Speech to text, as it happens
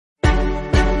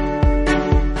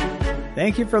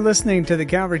Thank you for listening to the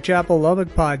Calvary Chapel Lubbock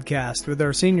podcast with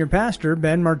our senior pastor,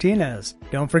 Ben Martinez.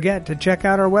 Don't forget to check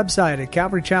out our website at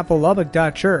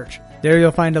calvarychapellubbock.church. There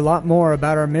you'll find a lot more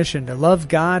about our mission to love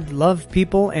God, love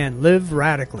people, and live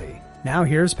radically. Now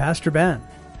here's Pastor Ben.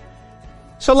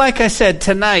 So like I said,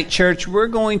 tonight, church, we're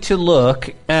going to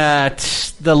look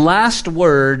at the last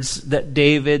words that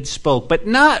David spoke, but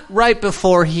not right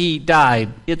before he died.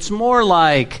 It's more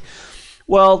like,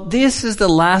 well, this is the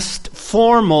last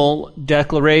formal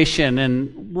declaration.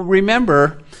 And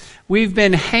remember, we've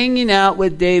been hanging out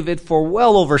with David for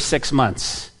well over 6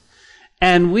 months.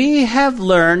 And we have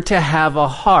learned to have a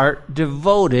heart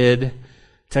devoted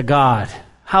to God.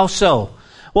 How so?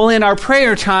 Well, in our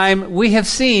prayer time, we have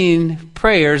seen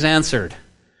prayers answered.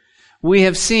 We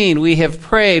have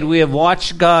prayed, we have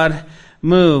watched God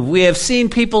move. We have seen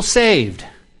people saved.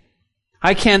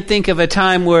 I can't think of a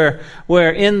time where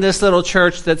in this little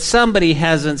church that somebody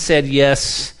hasn't said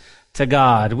yes to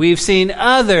God. We've seen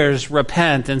others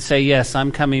repent and say, yes,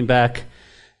 I'm coming back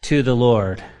to the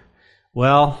Lord.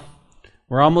 Well,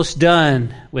 we're almost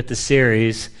done with the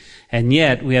series, and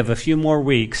yet we have a few more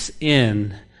weeks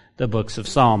in the books of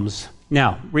Psalms.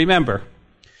 Now, remember,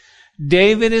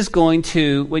 David is going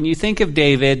to, when you think of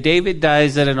David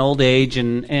dies at an old age,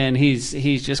 and he's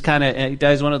just he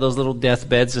dies one of those little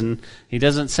deathbeds, and he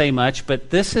doesn't say much, but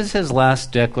this is his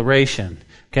last declaration,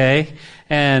 okay?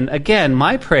 And again,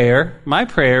 my prayer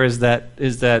is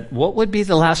that what would be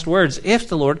the last words if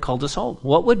the Lord called us home?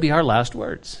 What would be our last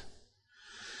words?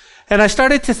 And I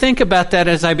started to think about that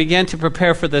as I began to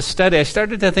prepare for this study. I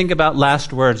started to think about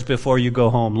last words before you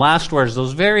go home. Last words,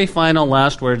 those very final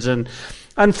last words. And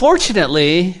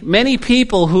unfortunately, many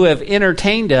people who have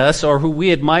entertained us or who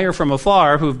we admire from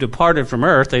afar, who've departed from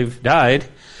earth, they've died.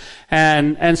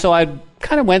 And so I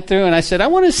kind of went through and I said, I'd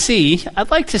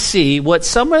like to see what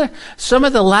some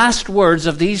of the last words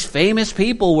of these famous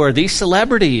people were, these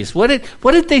celebrities. What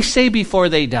did they say before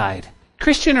they died?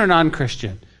 Christian or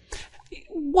non-Christian?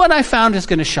 What I found is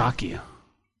going to shock you.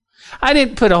 I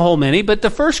didn't put a whole many, but the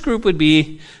first group would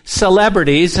be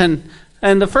celebrities, and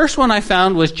the first one I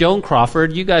found was Joan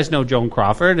Crawford. You guys know Joan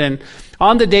Crawford, and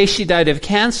on the day she died of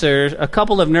cancer, a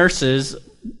couple of nurses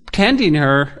tending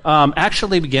her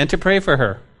actually began to pray for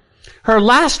her. Her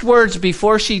last words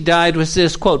before she died was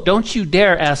this, quote, "Don't you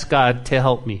dare ask God to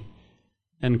help me,"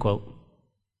 end quote.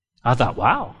 I thought,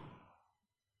 wow.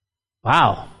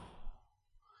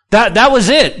 That was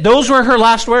it. Those were her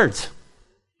last words.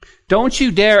 Don't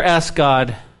you dare ask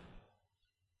God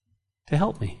to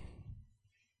help me.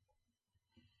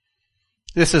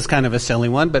 This is kind of a silly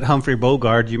one, but Humphrey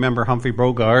Bogart, you remember Humphrey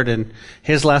Bogart, and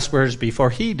his last words before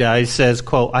he dies says,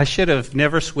 quote, "I should have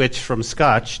never switched from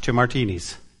scotch to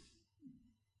martinis."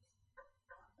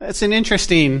 That's an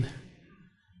interesting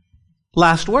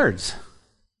last words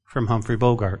from Humphrey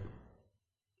Bogart.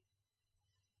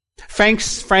 Frank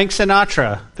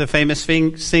Sinatra, the famous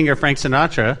singer Frank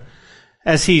Sinatra,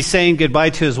 as he's saying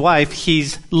goodbye to his wife,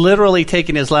 he's literally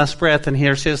taking his last breath, and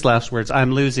here's his last words,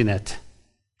 "I'm losing it."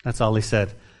 That's all he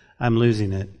said. "I'm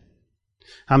losing it."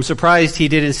 I'm surprised he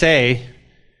didn't say,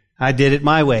 "I did it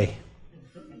my way."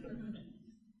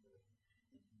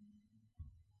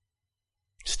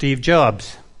 Steve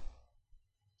Jobs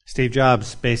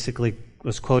basically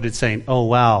was quoted saying, "Oh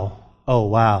wow, oh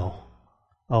wow,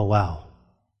 oh wow."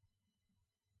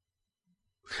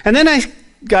 And then I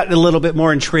got a little bit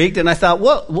more intrigued, and I thought,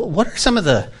 what are some of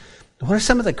the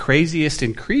craziest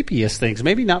and creepiest things?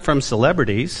 Maybe not from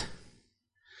celebrities.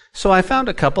 So I found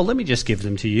a couple. Let me just give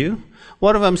them to you.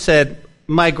 One of them said,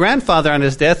 "My grandfather on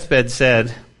his deathbed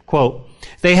said, quote,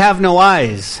 'They have no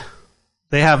eyes.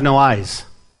 They have no eyes.'"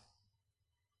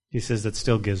 He says that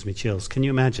still gives me chills. Can you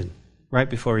imagine? Right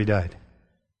before he died.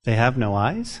 They have no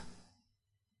eyes?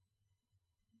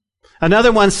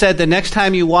 Another one said, "The next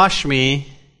time you wash me,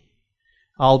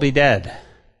 I'll be dead."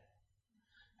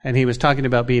 And he was talking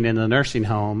about being in the nursing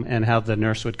home and how the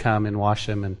nurse would come and wash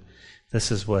him, and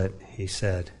this is what he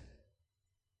said.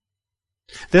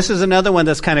 This is another one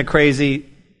that's kind of crazy.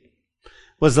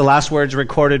 Was the last words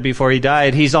recorded before he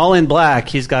died. He's all in black.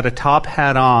 He's got a top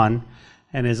hat on,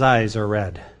 and his eyes are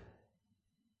red.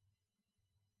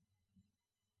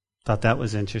 Thought that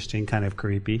was interesting, kind of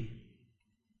creepy.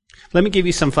 Let me give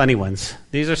you some funny ones.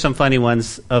 These are some funny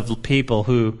ones of people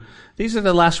who, these are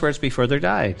the last words before they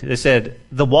died. They said,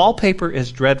 "The wallpaper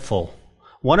is dreadful.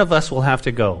 One of us will have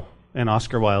to go." And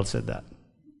Oscar Wilde said that.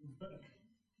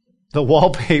 The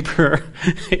wallpaper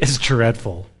is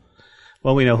dreadful.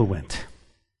 Well, we know who went.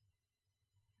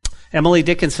 Emily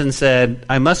Dickinson said,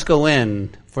 "I must go in,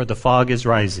 for the fog is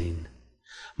rising."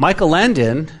 Michael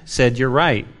Landon said, "You're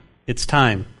right. It's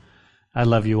time. I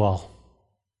love you all."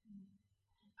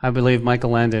 I believe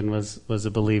Michael Landon was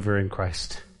a believer in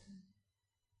Christ.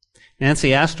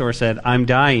 Nancy Astor said, I'm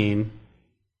dying,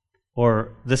 or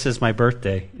this is my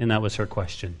birthday, and that was her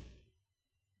question.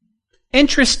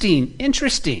 Interesting.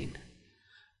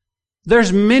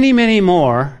 There's many, many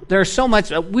more. There's so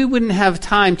much, we wouldn't have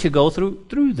time to go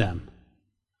through them.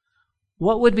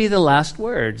 What would be the last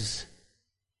words?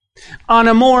 On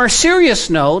a more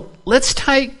serious note, let's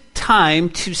take time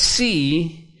to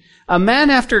see a man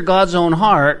after God's own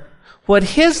heart, what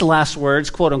his last words,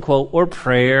 quote unquote, or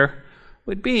prayer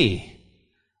would be.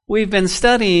 We've been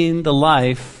studying the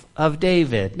life of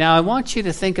David. Now, I want you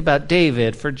to think about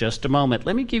David for just a moment.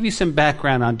 Let me give you some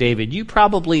background on David. You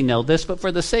probably know this, but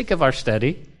for the sake of our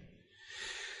study,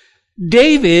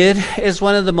 David is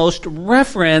one of the most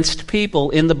referenced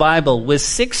people in the Bible, with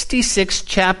 66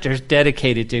 chapters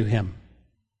dedicated to him.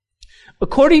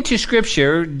 According to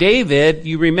Scripture, David,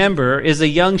 you remember, is a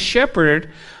young shepherd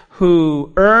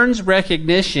who earns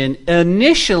recognition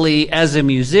initially as a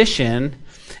musician,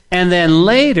 and then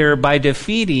later by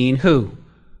defeating who?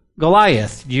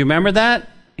 Goliath. Do you remember that?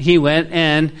 He went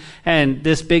and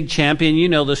this big champion, you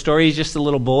know the story, he's just a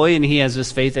little boy and he has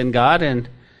his faith in God, and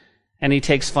he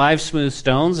takes 5 smooth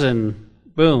stones and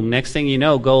boom, next thing you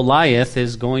know, Goliath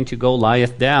is going to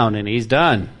Goliath down and he's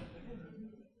done.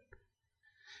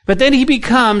 But then he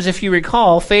becomes, if you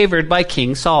recall, favored by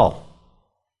King Saul.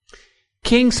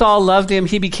 King Saul loved him.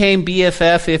 He became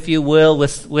BFF, if you will,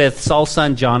 with Saul's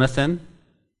son Jonathan.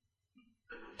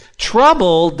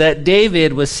 Troubled that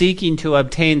David was seeking to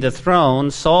obtain the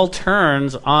throne, Saul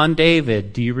turns on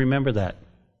David. Do you remember that?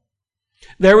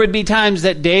 There would be times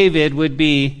that David would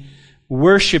be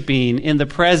worshiping in the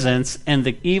presence, and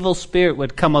the evil spirit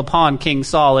would come upon King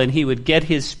Saul, and he would get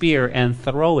his spear and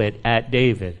throw it at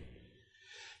David.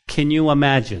 Can you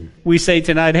imagine? We say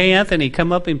tonight, hey, Anthony,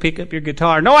 come up and pick up your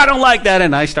guitar. No, I don't like that.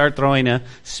 And I start throwing a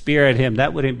spear at him.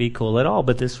 That wouldn't be cool at all.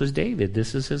 But this was David.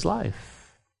 This is his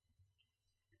life.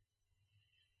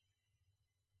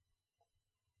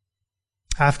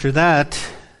 After that,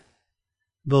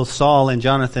 both Saul and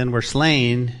Jonathan were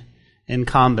slain in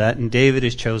combat, and David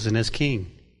is chosen as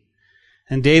king.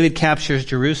 And David captures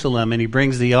Jerusalem, and he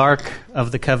brings the Ark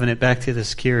of the Covenant back to the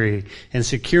security, and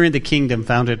securing the kingdom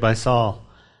founded by Saul.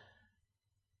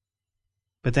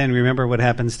 But then remember what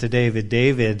happens to David.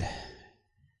 David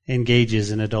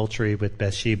engages in adultery with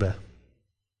Bathsheba.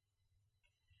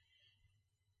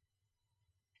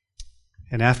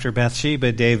 And after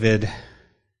Bathsheba, David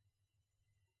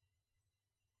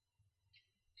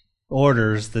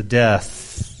orders the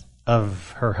death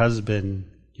of her husband,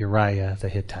 Uriah the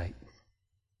Hittite.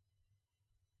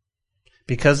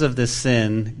 Because of this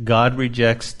sin, God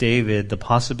rejects David the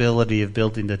possibility of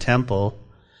building the temple.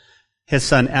 His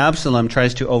son Absalom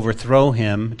tries to overthrow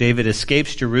him. David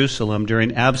escapes Jerusalem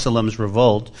during Absalom's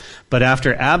revolt. But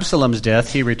after Absalom's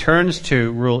death, he returns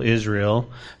to rule Israel.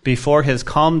 Before his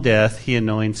calm death, he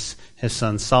anoints his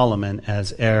son Solomon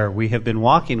as heir. We have been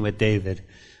walking with David.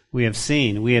 We have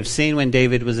seen when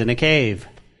David was in a cave.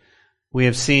 We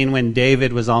have seen when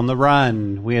David was on the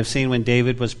run. We have seen when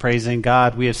David was praising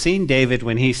God. We have seen David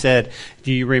when he said,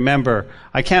 do you remember,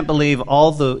 I can't believe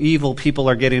all the evil people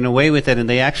are getting away with it and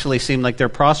they actually seem like they're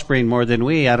prospering more than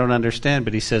we. I don't understand.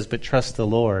 But he says, but trust the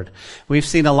Lord. We've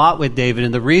seen a lot with David,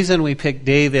 and the reason we picked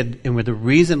David and the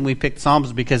reason we picked Psalms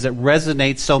is because it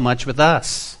resonates so much with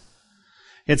us.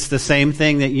 It's the same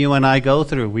thing that you and I go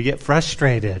through. We get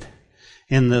frustrated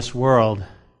in this world.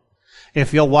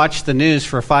 If you'll watch the news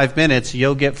for 5 minutes,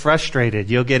 you'll get frustrated.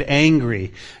 You'll get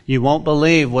angry. You won't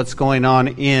believe what's going on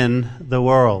in the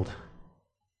world.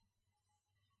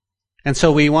 And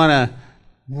so we want to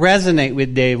resonate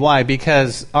with Dave. Why?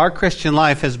 Because our Christian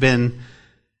life has been,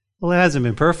 well, it hasn't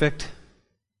been perfect.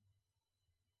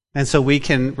 And so we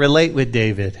can relate with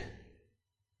David.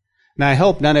 Now, I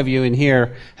hope none of you in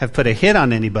here have put a hit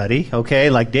on anybody, okay,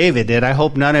 like David did. I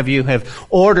hope none of you have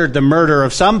ordered the murder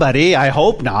of somebody. I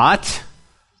hope not.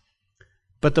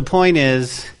 But the point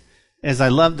is I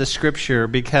love the Scripture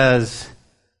because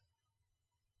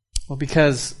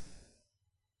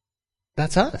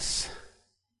that's us.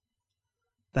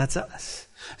 That's us.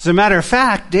 As a matter of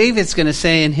fact, David's going to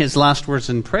say in his last words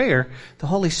in prayer, the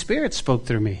Holy Spirit spoke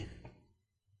through me.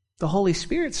 The Holy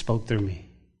Spirit spoke through me.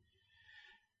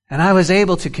 And I was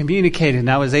able to communicate and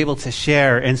I was able to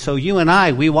share. And so you and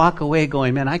I, we walk away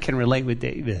going, man, I can relate with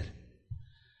David.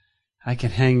 I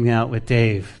can hang out with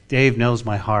Dave. Dave knows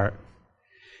my heart.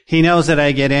 He knows that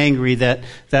I get angry that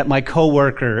my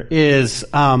coworker is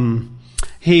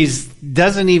He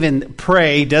doesn't even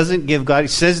pray, doesn't give God, he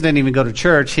says he doesn't even go to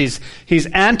church. He's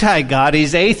anti-God,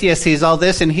 he's atheist, he's all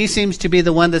this, and he seems to be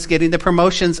the one that's getting the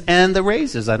promotions and the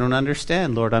raises. I don't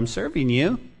understand, Lord, I'm serving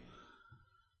you.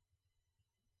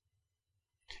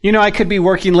 You know, I could be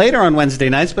working later on Wednesday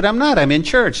nights, but I'm not. I'm in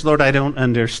church. Lord, I don't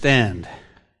understand.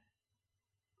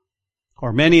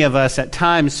 Or many of us at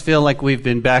times feel like we've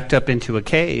been backed up into a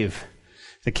cave.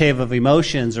 The cave of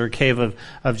emotions, or a cave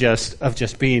of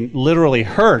just being literally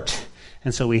hurt.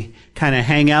 And so we kind of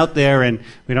hang out there and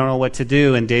we don't know what to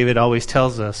do. And David always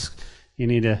tells us, you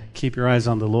need to keep your eyes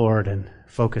on the Lord and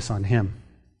focus on Him.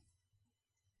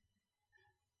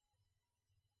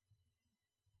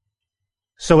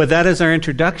 So with that as our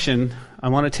introduction, I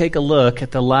want to take a look at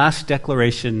the last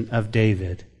declaration of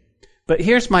David. But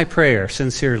here's my prayer,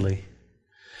 sincerely,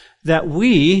 that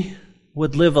we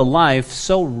would live a life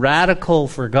so radical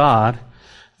for God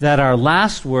that our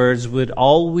last words would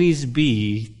always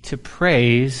be to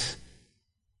praise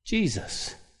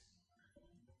Jesus.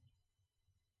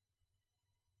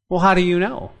 Well, how do you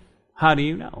know? How do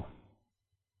you know?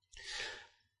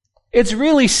 It's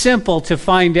really simple to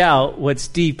find out what's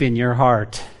deep in your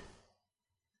heart.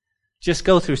 Just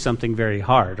go through something very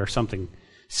hard or something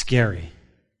scary.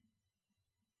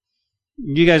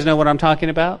 You guys know what I'm talking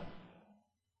about?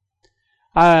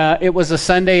 It was a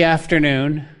Sunday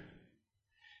afternoon,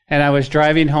 and I was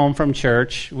driving home from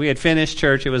church. We had finished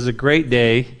church. It was a great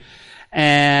day.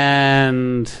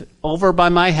 And over by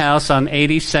my house on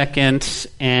 82nd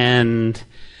and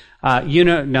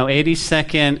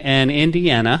 82nd and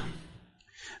Indiana,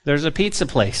 there's a pizza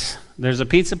place. There's a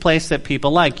pizza place that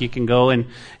people like. You can go and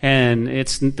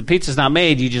the pizza's not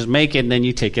made. You just make it and then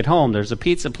you take it home. There's a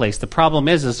pizza place. The problem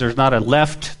is there's not a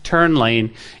left turn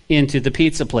lane into the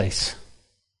pizza place.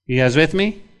 You guys with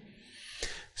me?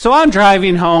 So I'm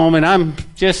driving home and I'm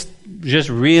just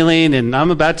reeling, and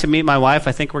I'm about to meet my wife.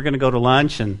 I think we're going to go to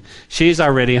lunch, and she's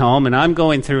already home, and I'm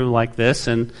going through like this.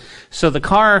 And so the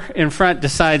car in front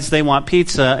decides they want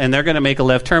pizza and they're going to make a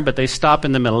left turn, but they stop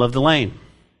in the middle of the lane.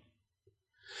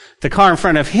 The car in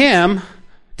front of him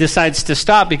decides to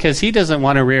stop because he doesn't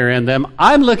want to rear end them.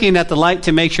 I'm looking at the light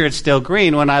to make sure it's still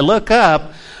green. When I look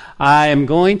up, I am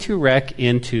going to wreck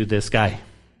into this guy.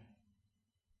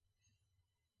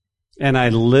 And I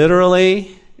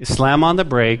literally slam on the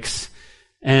brakes,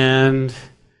 and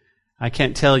I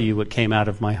can't tell you what came out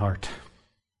of my heart.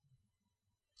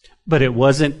 But it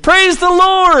wasn't, "Praise the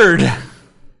Lord!"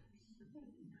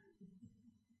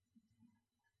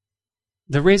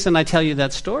 The reason I tell you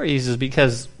that story is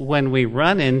because when we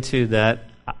run into that,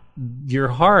 your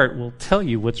heart will tell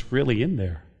you what's really in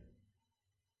there.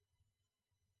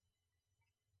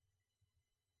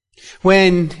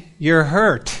 When you're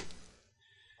hurt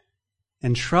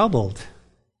and troubled,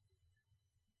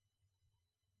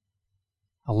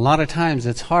 a lot of times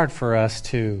it's hard for us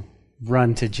to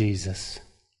run to Jesus.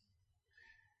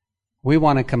 We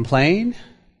want to complain.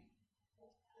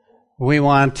 We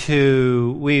want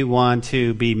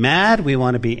to be mad. We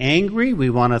want to be angry.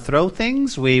 We want to throw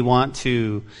things. We want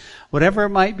to, whatever it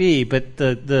might be. But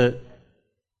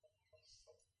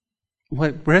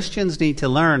what Christians need to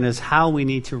learn is how we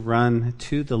need to run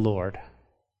to the Lord.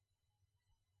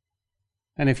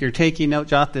 And if you're taking note,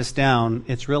 jot this down.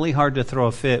 It's really hard to throw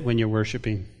a fit when you're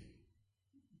worshiping.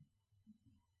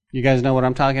 You guys know what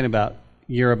I'm talking about.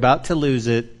 You're about to lose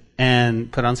it,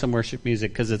 and put on some worship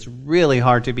music, because it's really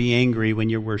hard to be angry when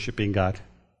you're worshiping God.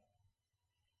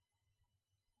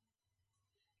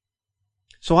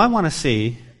 So I want to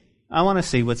see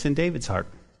what's in David's heart.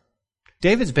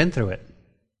 David's been through it.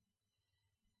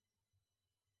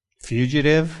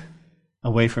 Fugitive,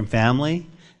 away from family,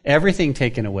 everything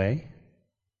taken away.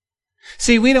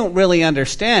 See, we don't really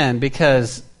understand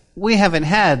because we haven't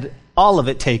had all of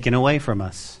it taken away from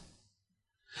us.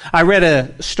 I read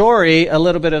a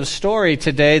little bit of a story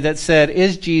today that said,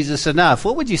 "Is Jesus enough?"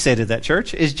 What would you say to that,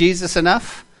 church? Is Jesus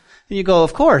enough? And you go,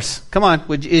 of course. Come on.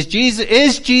 Is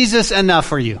Jesus enough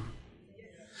for you?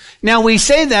 Now, we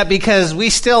say that because we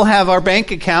still have our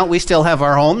bank account, we still have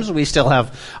our homes, we still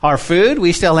have our food,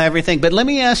 we still have everything. But let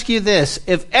me ask you this.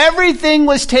 If everything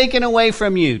was taken away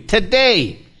from you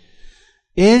today,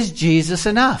 is Jesus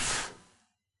enough?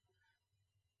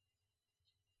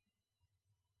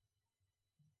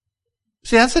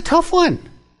 See, that's a tough one.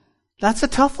 That's a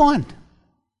tough one.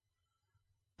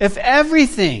 If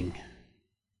everything,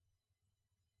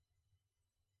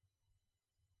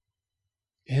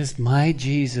 is my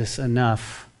Jesus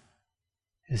enough?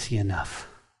 Is he enough?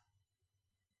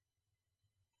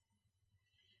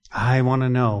 I want to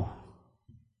know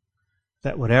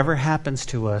that whatever happens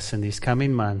to us in these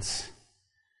coming months,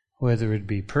 whether it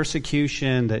be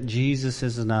persecution, that Jesus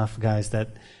is enough, guys,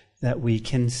 that we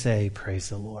can say, praise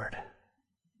the Lord.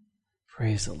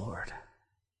 Praise the Lord.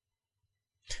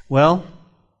 Well,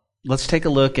 let's take a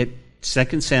look at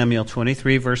 2 Samuel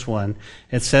 23, verse 1.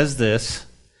 It says this,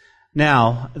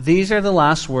 "Now, these are the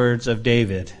last words of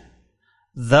David.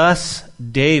 Thus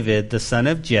David, the son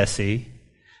of Jesse,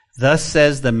 thus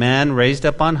says the man raised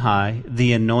up on high,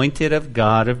 the anointed of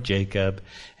God of Jacob,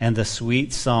 and the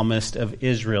sweet psalmist of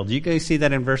Israel." Do you guys see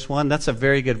that in verse 1? That's a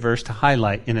very good verse to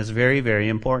highlight, and it's very, very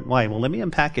important. Why? Well, let me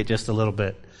unpack it just a little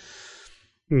bit.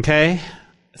 Okay?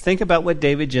 Think about what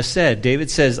David just said. David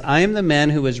says, "I am the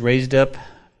man who was raised up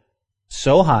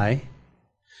so high,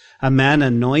 a man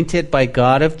anointed by the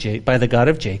God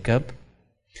of Jacob.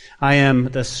 I am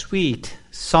the sweet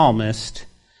psalmist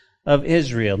of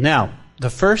Israel." Now, the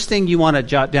first thing you want to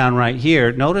jot down right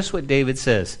here, notice what David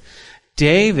says.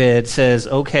 David says,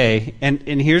 okay, and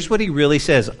here's what he really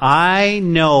says. I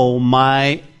know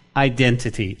my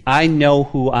identity. I know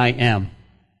who I am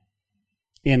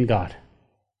in God.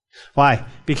 Why?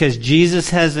 Because Jesus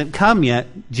hasn't come yet.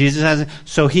 Jesus hasn't.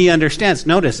 So he understands.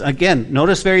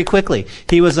 Notice very quickly.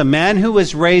 He was a man who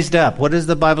was raised up. What does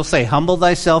the Bible say? Humble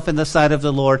thyself in the sight of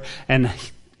the Lord, and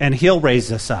he'll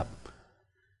raise us up.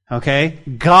 Okay?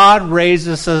 God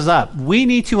raises us up. We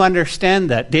need to understand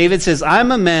that. David says,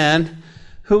 I'm a man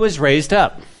who was raised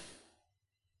up.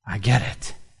 I get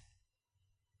it.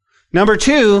 Number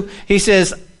 2, he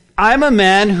says, I'm a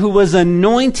man who was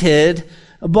anointed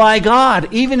by God.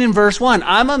 Even in verse 1,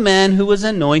 I'm a man who was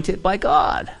anointed by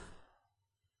God.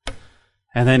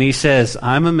 And then he says,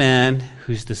 I'm a man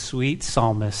who's the sweet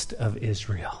psalmist of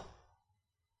Israel.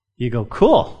 You go,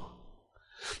 cool.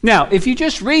 Now, if you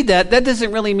just read that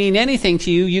doesn't really mean anything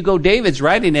to you. You go, David's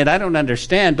writing it, I don't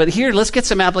understand. But here, let's get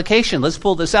some application. Let's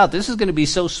pull this out. This is going to be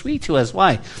so sweet to us.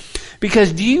 Why?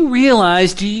 Because do you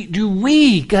realize, do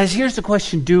we, guys, here's the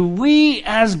question, do we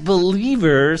as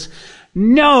believers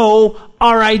know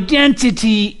our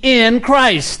identity in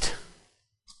Christ?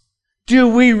 Do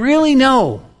we really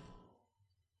know?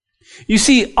 You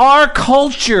see, our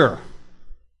culture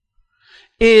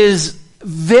is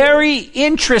very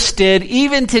interested,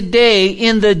 even today,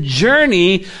 in the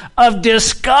journey of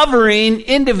discovering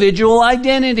individual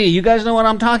identity. You guys know what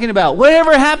I'm talking about.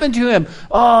 Whatever happened to him?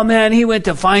 Oh man, he went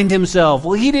to find himself.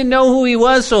 Well, he didn't know who he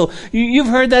was, so you've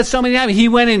heard that so many times. He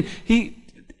went and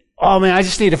oh man, I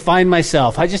just need to find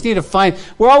myself.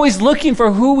 We're always looking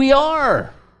for who we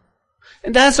are.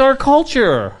 And that's our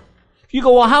culture. You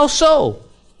go, well, how so?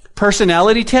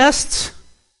 Personality tests?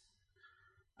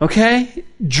 Okay?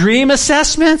 Dream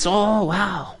assessments? Oh,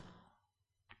 wow.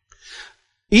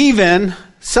 Even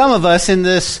some of us in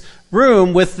this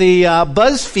room with the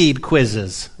BuzzFeed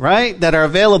quizzes, right? That are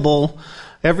available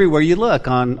everywhere you look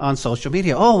on social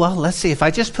media. Oh, well, let's see. If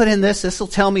I just put in this will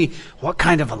tell me what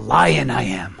kind of a lion I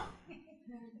am.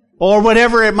 Or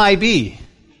whatever it might be.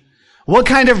 What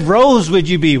kind of rose would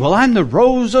you be? Well, I'm the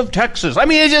rose of Texas. I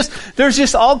mean, there's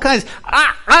just all kinds.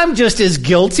 I'm just as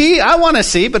guilty. I want to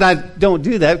see, but I don't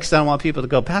do that because I don't want people to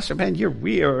go, Pastor Ben, you're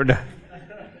weird.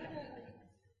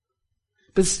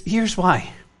 But here's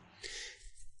why.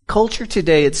 Culture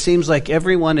today, it seems like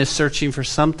everyone is searching for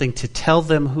something to tell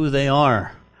them who they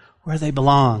are, where they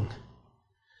belong,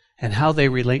 and how they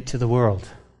relate to the world.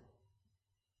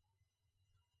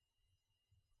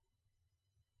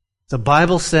 The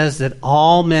Bible says that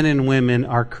all men and women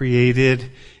are created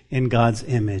in God's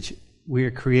image. We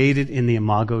are created in the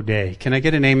Imago Dei. Can I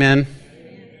get an amen? Amen?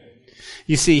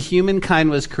 You see, humankind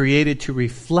was created to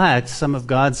reflect some of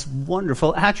God's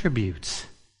wonderful attributes.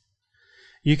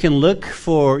 You can look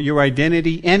for your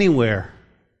identity anywhere,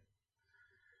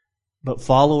 but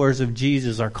followers of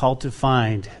Jesus are called to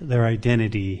find their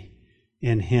identity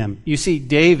in Him. You see,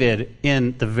 David,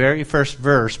 in the very first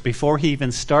verse, before he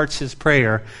even starts his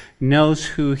prayer, knows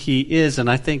who he is, and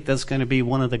I think that's going to be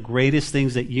one of the greatest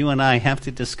things that you and I have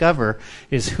to discover,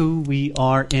 is who we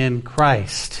are in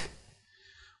Christ.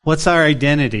 What's our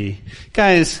identity?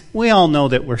 Guys, we all know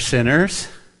that we're sinners.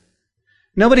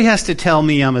 Nobody has to tell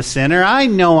me I'm a sinner. I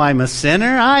know I'm a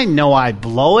sinner. I know I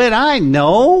blow it. I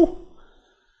know.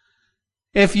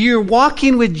 If you're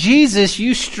walking with Jesus,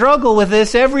 you struggle with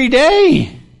this every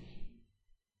day.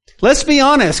 Let's be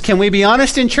honest. Can we be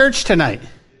honest in church tonight?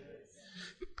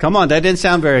 Come on, that didn't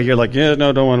sound very... You're like, yeah,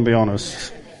 no, don't want to be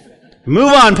honest.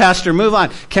 Move on, Pastor, move on.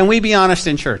 Can we be honest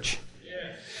in church?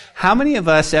 Yes. How many of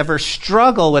us ever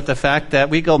struggle with the fact that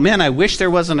we go, man, I wish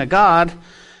there wasn't a God,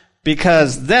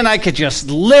 because then I could just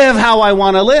live how I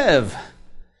want to live.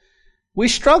 We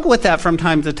struggle with that from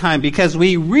time to time because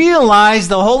we realize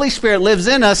the Holy Spirit lives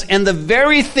in us and the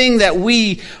very thing that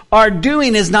we are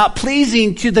doing is not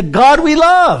pleasing to the God we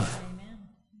love.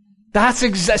 That's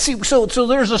exactly, so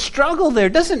there's a struggle there.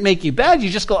 It doesn't make you bad. You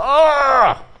just go,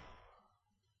 ah!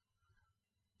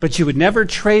 But you would never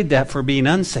trade that for being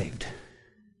unsaved.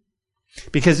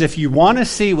 Because if you want to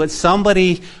see what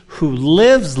somebody who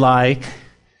lives like,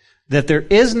 that there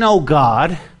is no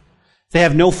God, they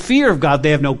have no fear of God,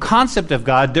 they have no concept of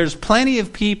God, there's plenty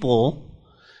of people,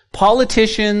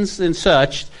 politicians and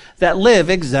such, that live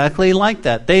exactly like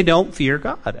that. They don't fear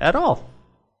God at all.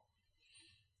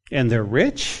 And they're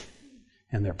rich,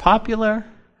 and they're popular,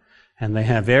 and they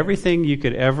have everything you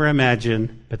could ever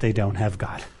imagine, but they don't have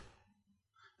God.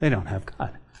 They don't have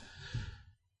God.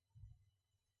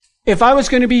 If I was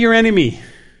going to be your enemy,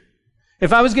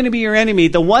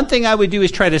 the one thing I would do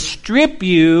is try to strip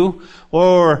you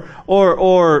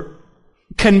or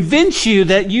convince you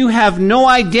that you have no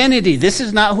identity. This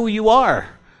is not who you are.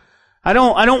 I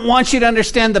don't want you to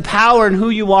understand the power and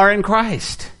who you are in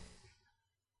Christ.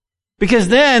 Because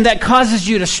then that causes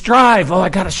you to strive. Oh, I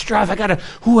gotta strive.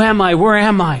 Who am I? Where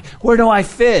am I? Where do I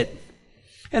fit?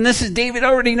 And this is, David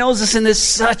already knows this, and it's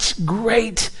just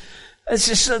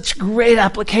such great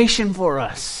application for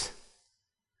us.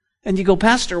 And you go,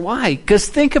 Pastor, why? Because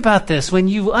think about this. When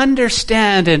you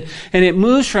understand and it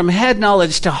moves from head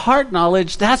knowledge to heart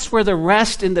knowledge, that's where the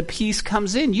rest and the peace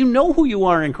comes in. You know who you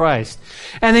are in Christ.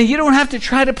 And then you don't have to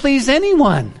try to please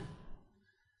anyone.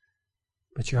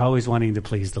 But you're always wanting to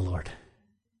please the Lord.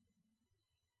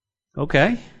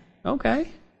 Okay.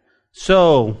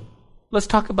 So, let's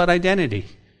talk about identity.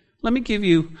 Let me give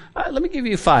you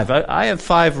 5. I have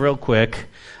 5 real quick.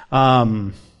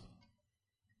 You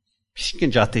can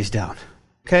jot these down.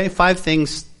 Okay? 5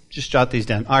 things, just jot these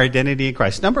down. Our identity in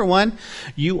Christ. Number 1,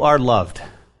 you are loved.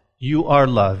 You are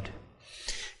loved.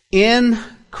 In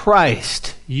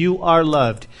Christ, you are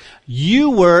loved. You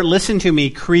were, listen to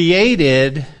me,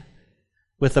 created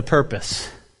with a purpose.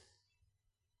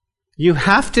 You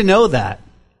have to know that.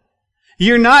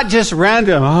 You're not just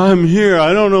random, I'm here,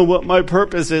 I don't know what my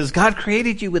purpose is. God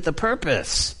created you with a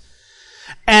purpose.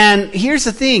 And here's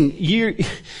the thing,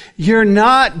 you're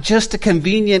not just a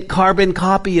convenient carbon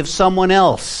copy of someone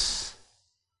else.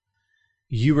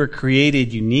 You were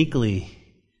created uniquely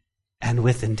and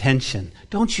with intention.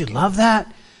 Don't you love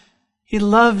that? He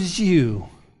loves you.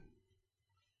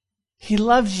 He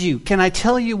loves you. Can I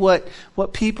tell you what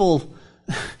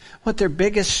their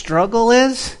biggest struggle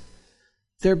is?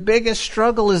 Their biggest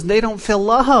struggle is they don't feel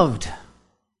loved.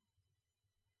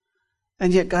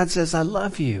 And yet God says, I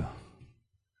love you.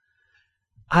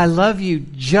 I love you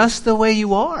just the way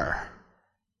you are.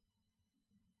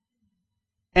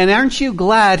 And aren't you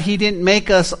glad He didn't make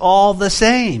us all the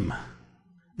same?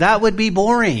 That would be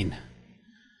boring.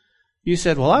 You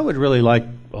said, well, I would really like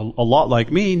a lot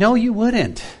like me. No, you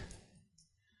wouldn't.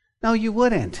 No, you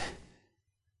wouldn't.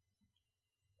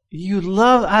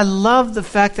 I love the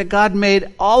fact that God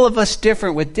made all of us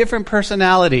different with different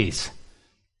personalities.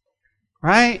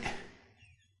 Right?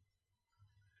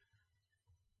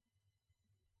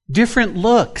 Different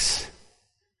looks.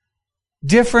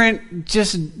 Different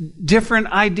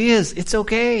ideas. It's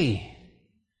okay.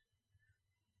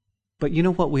 But you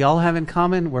know what we all have in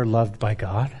common? We're loved by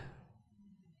God.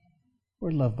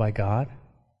 We're loved by God.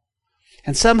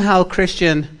 And somehow,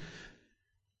 Christian,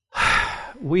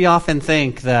 we often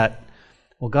think that,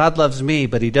 well, God loves me,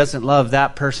 but He doesn't love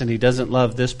that person. He doesn't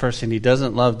love this person. He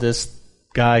doesn't love this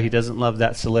guy. He doesn't love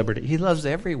that celebrity. He loves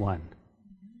everyone.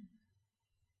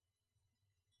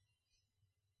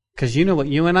 Because you know what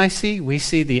you and I see? We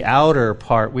see the outer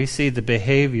part. We see the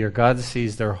behavior. God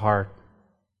sees their heart.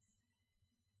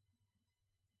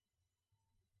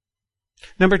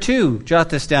 Number 2, jot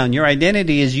this down. Your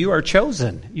identity is you are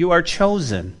chosen. You are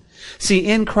chosen. See,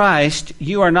 in Christ,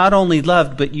 you are not only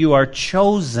loved, but you are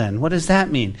chosen. What does that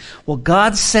mean? Well,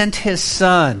 God sent His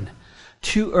Son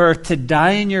to earth to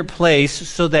die in your place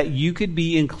so that you could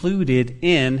be included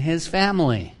in His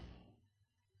family.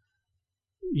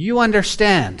 You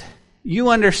understand. You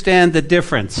understand the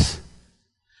difference.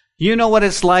 You know what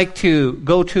it's like to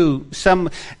go to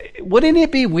wouldn't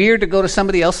it be weird to go to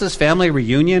somebody else's family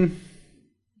reunion?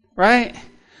 Right?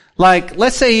 Like,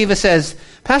 let's say Eva says,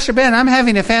 Pastor Ben, I'm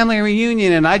having a family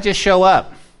reunion and I just show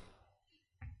up.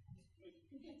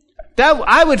 That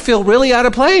I would feel really out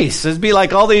of place. It'd be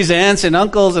like all these aunts and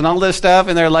uncles and all this stuff,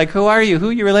 and they're like, who are you? Who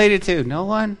are you related to? No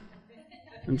one.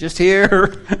 I'm just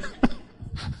here.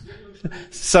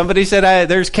 Somebody said,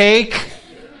 there's cake.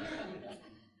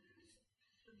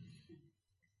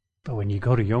 But when you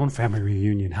go to your own family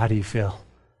reunion, how do you feel?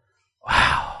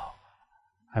 Wow,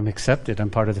 I'm accepted. I'm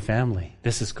part of the family.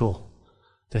 This is cool.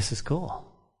 This is cool.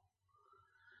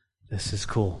 This is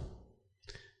cool.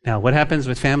 Now, what happens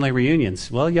with family reunions?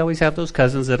 Well, you always have those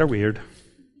cousins that are weird.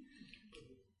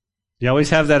 You always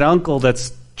have that uncle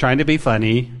that's trying to be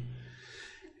funny.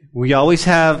 We always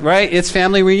have, right? It's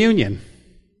family reunion.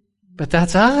 But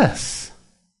that's us.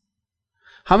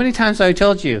 How many times have I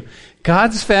told you,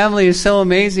 God's family is so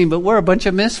amazing, but we're a bunch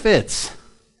of misfits.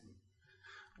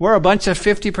 We're a bunch of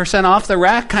 50% off the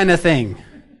rack kind of thing.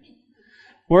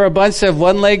 We're a bunch of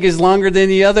one leg is longer than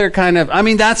the other kind of,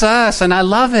 that's us, and I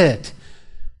love it.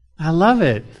 I love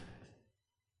it.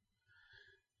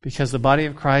 Because the body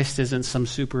of Christ isn't some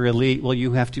super elite, well,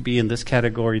 you have to be in this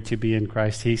category to be in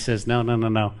Christ. He says, no.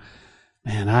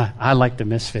 Man, I like the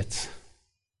misfits.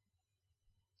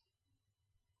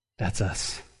 That's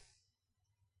us.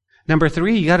 Number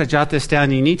 3, you got to jot this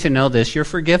down. You need to know this. You're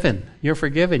forgiven. You're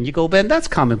forgiven. You go, Ben, that's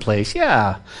commonplace.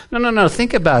 Yeah. No.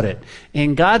 Think about it.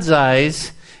 In God's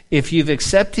eyes, if you've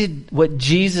accepted what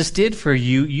Jesus did for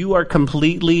you, you are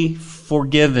completely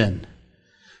forgiven.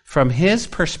 From His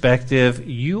perspective,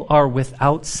 you are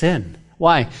without sin.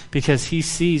 Why? Because He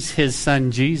sees His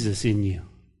Son Jesus in you.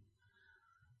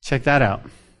 Check that out.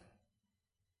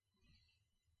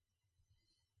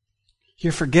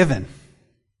 You're forgiven.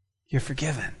 You're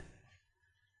forgiven.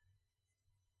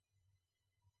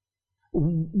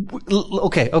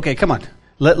 Okay, come on.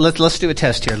 Let's do a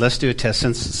test here. Let's do a test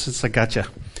since I got you.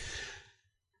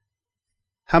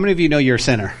 How many of you know you're a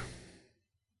sinner?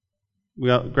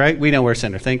 Right? We know we're a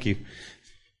sinner. Thank you.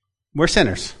 We're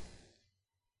sinners.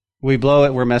 We blow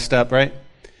it. We're messed up, right?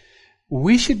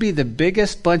 We should be the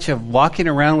biggest bunch of walking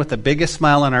around with the biggest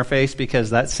smile on our face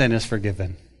because that sin is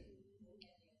forgiven.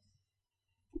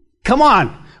 Come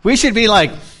on. We should be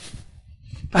like,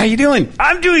 how you doing?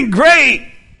 I'm doing great.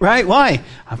 Right? Why?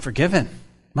 I'm forgiven.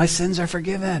 My sins are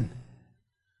forgiven.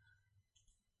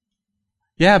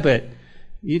 Yeah, but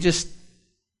you just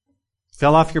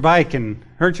fell off your bike and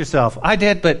hurt yourself. I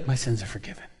did, but my sins are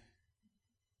forgiven.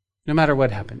 No matter what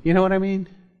happened. You know what I mean?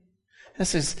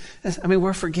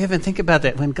 We're forgiven. Think about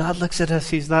that. When God looks at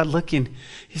us, He's not looking,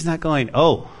 He's not going,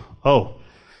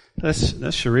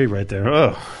 that's Cherie right there.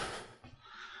 Oh,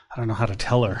 I don't know how to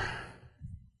tell her.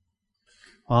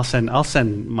 Well, I'll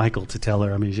send Michael to tell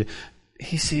her.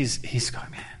 He sees, he's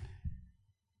going, man.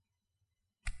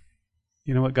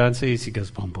 You know what God sees? He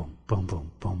goes, boom, boom, boom,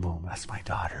 boom, boom, boom. That's my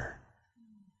daughter.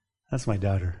 That's my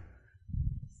daughter.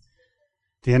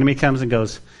 The enemy comes and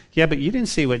goes, yeah, but you didn't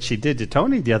see what she did to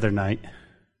Tony the other night.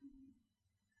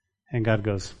 And God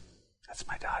goes, that's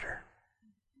my daughter.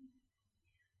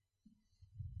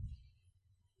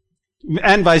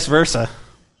 And vice versa.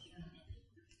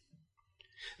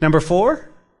 Number 4,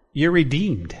 you're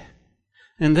redeemed.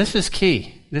 And this is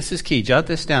key. This is key. Jot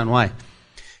this down. Why?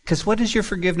 Because what does your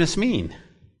forgiveness mean?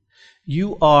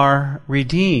 You are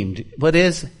redeemed.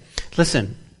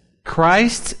 Listen,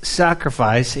 Christ's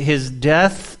sacrifice, His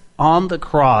death on the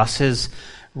cross, His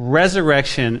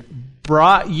resurrection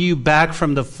brought you back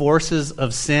from the forces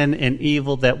of sin and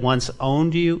evil that once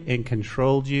owned you and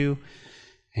controlled you,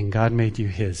 and God made you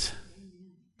His.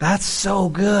 That's so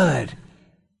good.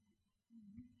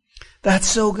 That's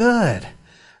so good,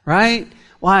 right?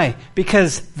 Why?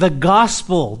 Because the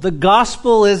gospel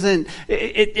isn't,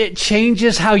 it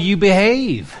changes how you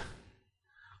behave.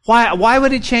 Why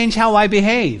would it change how I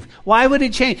behave? Why would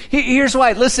it change? Here's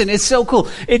why. Listen, it's so cool.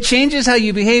 It changes how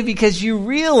you behave because you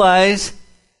realize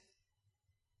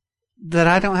that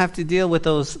I don't have to deal with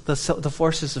the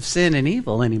forces of sin and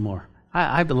evil anymore.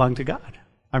 I belong to God.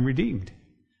 I'm redeemed.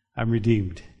 I'm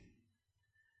redeemed.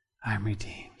 I'm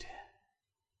redeemed.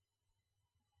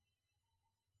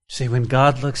 See, when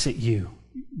God looks at you,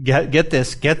 get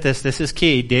this, this is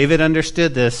key. David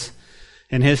understood this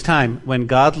in his time. When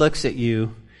God looks at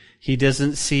you, He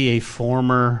doesn't see a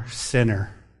former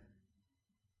sinner.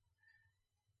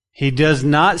 He does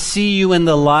not see you in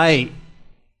the light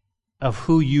of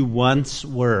who you once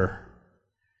were.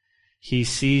 He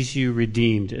sees you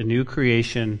redeemed, a new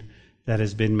creation that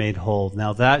has been made whole.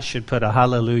 Now that should put a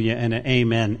hallelujah and an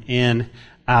amen in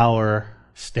our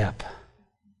step.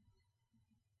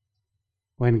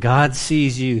 When God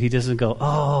sees you, He doesn't go,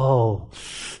 oh,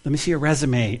 let me see your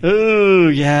resume. Oh,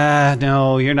 yeah,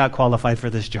 no, you're not qualified for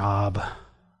this job.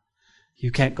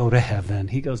 You can't go to heaven.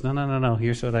 He goes, no,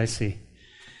 here's what I see.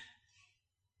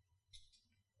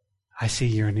 I see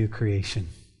you're a new creation.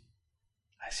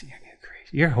 I see you're a new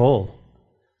creation. You're whole.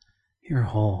 You're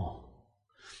whole.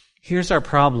 Here's our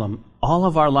problem. All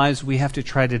of our lives, we have to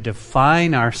try to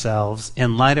define ourselves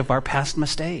in light of our past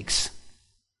mistakes.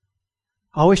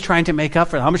 Always trying to make up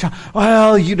for them.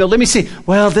 Well, let me see.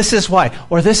 Well, this is why.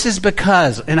 Or this is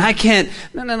because. And I can't.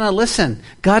 No, listen.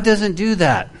 God doesn't do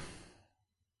that.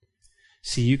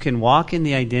 See, you can walk in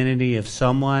the identity of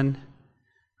someone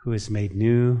who is made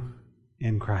new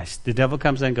in Christ. The devil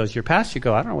comes in and goes, "You're past." You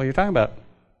go, "I don't know what you're talking about. I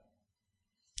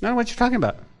don't know what you're talking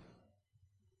about."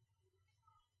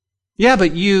 "Yeah,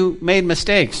 but you made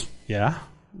mistakes." "Yeah,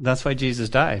 that's why Jesus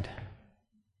died."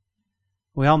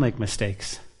 We all make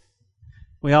mistakes.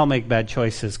 We all make bad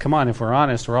choices. Come on, if we're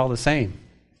honest, we're all the same.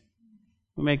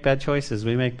 We make bad choices.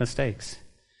 We make mistakes.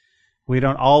 We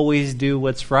don't always do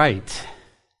what's right.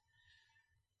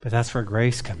 But that's where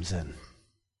grace comes in.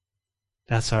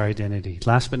 That's our identity.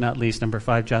 Last but not least, number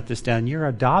 5, jot this down. You're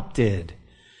adopted.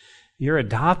 You're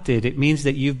adopted. It means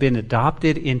that you've been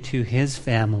adopted into His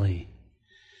family.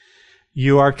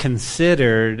 You are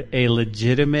considered a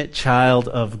legitimate child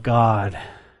of God,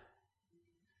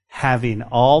 having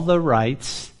all the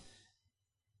rights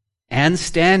and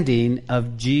standing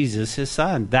of Jesus, His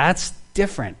Son. That's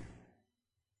different.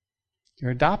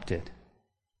 You're adopted.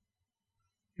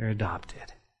 You're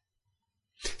adopted.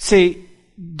 See,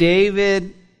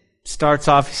 David starts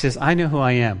off, he says, "I know who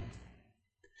I am."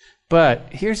 But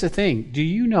here's the thing. Do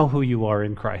you know who you are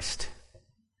in Christ?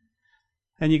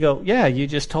 And you go, "Yeah, you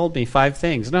just told me 5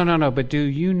 things." No. But do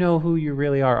you know who you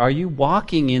really are? Are you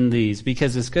walking in these?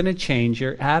 Because it's going to change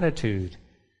your attitude.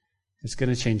 It's going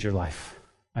to change your life.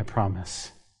 I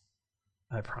promise.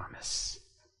 I promise.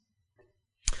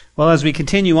 Well, as we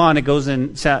continue on, it goes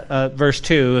in verse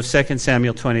 2 of 2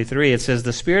 Samuel 23. It says,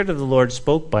 "The Spirit of the Lord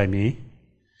spoke by me,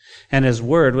 and His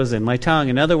word was in my tongue."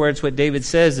 In other words, what David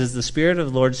says is the Spirit of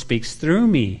the Lord speaks through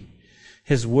me.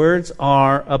 His words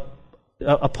are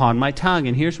upon my tongue.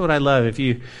 And here's what I love. If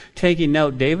you taking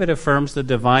note, David affirms the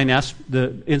divine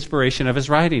the inspiration of his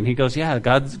writing. He goes, "Yeah,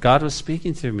 God was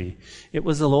speaking through me. It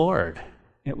was the Lord.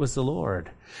 It was the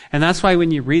Lord." And that's why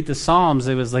when you read the Psalms,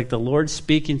 it was like the Lord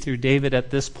speaking through David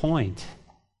at this point.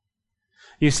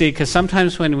 You see, because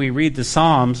sometimes when we read the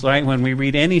Psalms, right, when we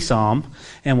read any Psalm,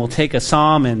 and we'll take a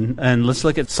Psalm and let's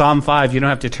look at Psalm 5. You don't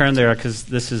have to turn there because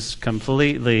this is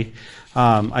completely,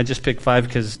 I just picked 5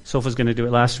 because Sophie was going to do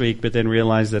it last week, but then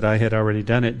realized that I had already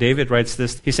done it. David writes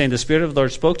this. He's saying, "The Spirit of the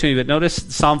Lord spoke to me," but notice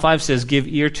Psalm 5 says, "Give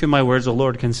ear to my words, O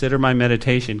Lord, consider my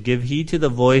meditation. Give heed to the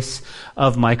voice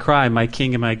of my cry, my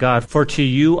King and my God. For to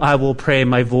you I will pray.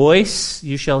 My voice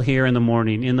you shall hear in the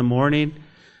morning. In the morning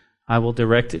I will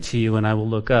direct it to you and I will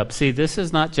look up." See, this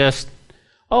is not just,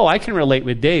 oh, I can relate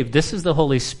with Dave. This is the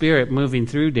Holy Spirit moving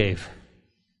through Dave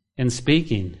and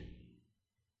speaking.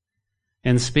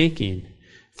 And speaking.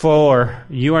 "For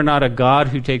you are not a God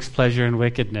who takes pleasure in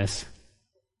wickedness,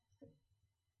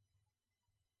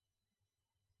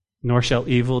 nor shall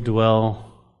evil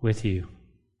dwell with you."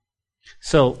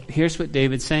 So here's what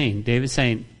David's saying. David's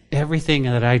saying, everything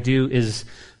that I do is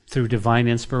through divine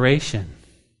inspiration.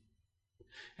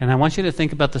 And I want you to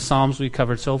think about the Psalms we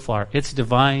covered so far. It's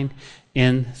divine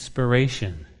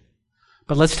inspiration.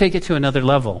 But let's take it to another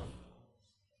level.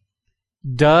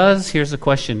 Here's the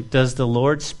question, does the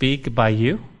Lord speak by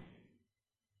you?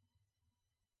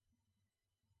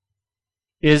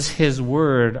 Is His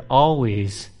word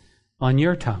always on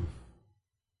your tongue?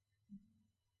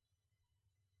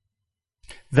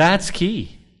 That's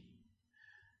key.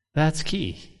 That's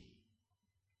key.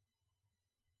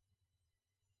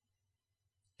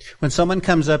 When someone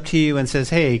comes up to you and says,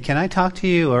 "Hey, can I talk to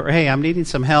you?" Or, "Hey, I'm needing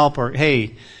some help," or,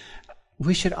 "Hey,"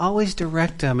 we should always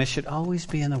direct them. It should always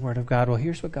be in the Word of God. Well,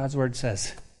 here's what God's Word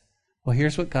says. Well,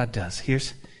 here's what God does.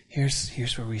 Here's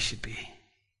where we should be.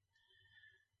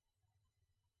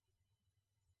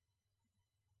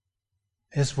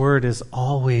 His Word is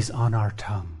always on our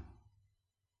tongue.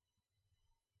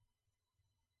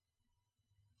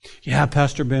 "Yeah,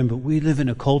 Pastor Ben, but we live in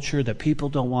a culture that people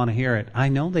don't want to hear it." I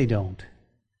know they don't.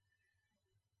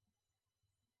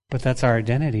 But that's our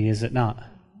identity, is it not?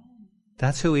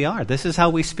 That's who we are. This is how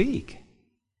we speak.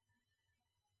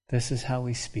 This is how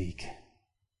we speak.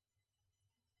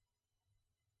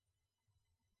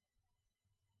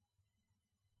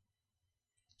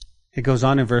 It goes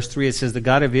on in verse 3. It says, "The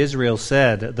God of Israel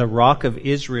said, the Rock of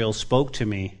Israel spoke to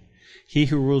me. He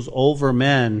who rules over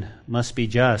men must be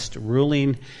just,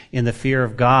 ruling in the fear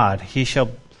of God. He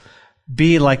shall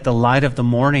be like the light of the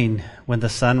morning when the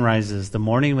sun rises, the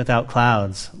morning without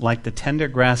clouds, like the tender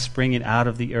grass springing out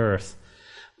of the earth,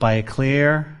 by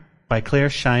clear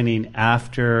shining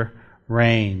after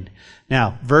rain."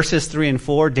 Now, verses 3 and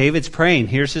 4, David's praying.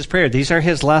 Here's his prayer. These are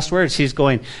his last words. He's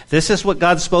going, this is what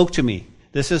God spoke to me.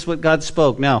 This is what God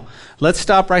spoke. Now, let's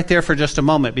stop right there for just a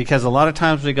moment, because a lot of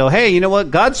times we go, "Hey, you know what?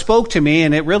 God spoke to me,"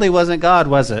 and it really wasn't God,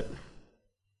 was it?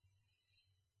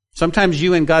 Sometimes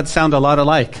you and God sound a lot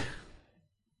alike.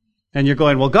 And you're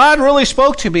going, well, God really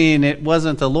spoke to me and it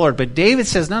wasn't the Lord. But David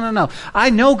says, no. I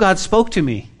know God spoke to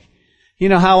me. You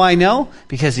know how I know?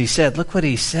 Because he said, look what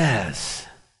he says.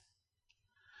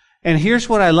 And here's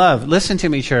what I love. Listen to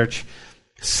me, church.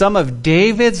 Some of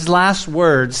David's last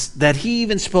words that he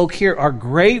even spoke here are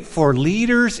great for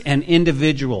leaders and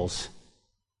individuals.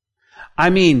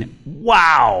 I mean,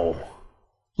 wow.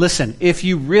 Listen, if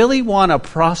you really want to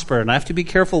prosper, and I have to be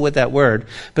careful with that word,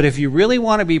 but if you really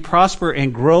want to be prosper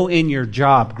and grow in your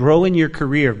job, grow in your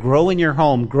career, grow in your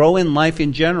home, grow in life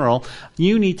in general,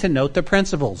 you need to note the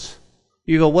principles.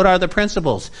 You go, what are the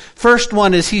principles? First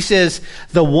one is, he says,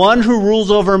 the one who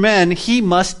rules over men, he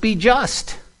must be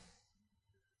just.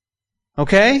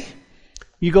 Okay?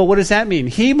 You go, what does that mean?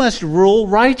 He must rule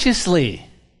righteously.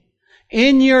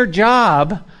 In your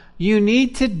job, you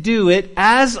need to do it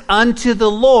as unto the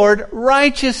Lord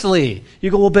righteously.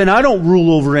 You go, well, Ben, I don't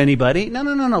rule over anybody. No.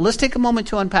 Let's take a moment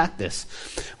to unpack this.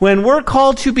 When we're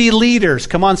called to be leaders,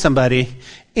 come on, somebody,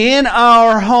 in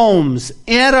our homes,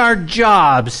 at our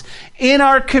jobs, in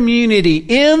our community,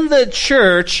 in the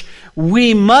church,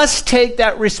 we must take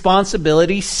that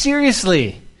responsibility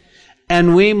seriously.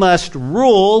 And we must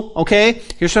rule, okay?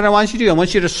 Here's what I want you to do. I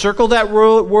want you to circle that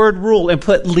word rule and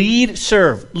put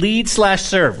lead/serve.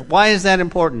 Why is that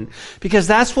important? Because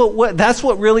that's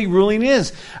what really ruling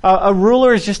is. A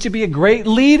ruler is just to be a great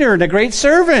leader and a great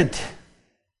servant.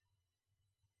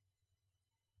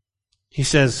 He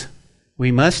says,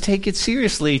 we must take it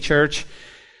seriously, church,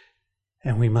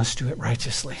 and we must do it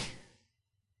righteously.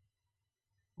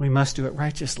 We must do it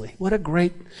righteously. What a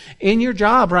great, in your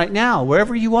job right now,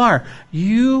 wherever you are,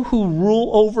 you who rule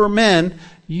over men,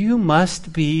 you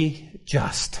must be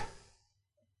just.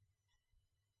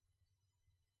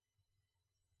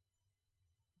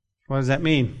 What does that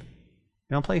mean? You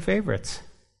don't play favorites.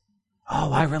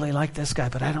 Oh, I really like this guy,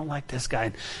 but I don't like this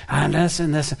guy. And this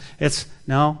and this. It's,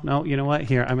 no, you know what?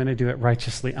 Here, I'm going to do it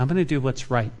righteously. I'm going to do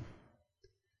what's right.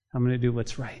 I'm going to do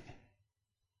what's right.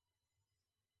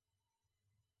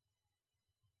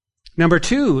 Number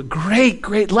 2,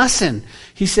 great lesson.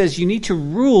 He says you need to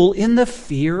rule in the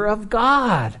fear of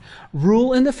God.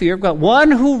 Rule in the fear of God. One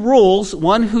who rules,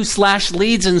 one who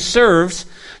 /leads and serves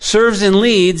and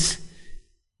leads,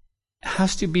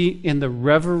 has to be in the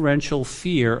reverential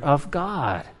fear of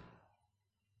God.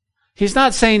 He's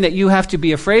not saying that you have to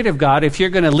be afraid of God. If you're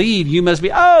going to lead, you must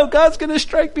be, oh, God's going to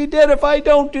strike me dead if I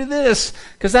don't do this.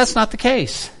 Because that's not the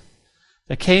case.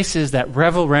 The case is that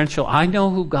reverential, I know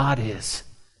who God is.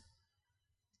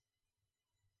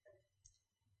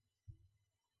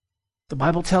 The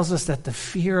Bible tells us that the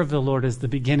fear of the Lord is the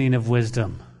beginning of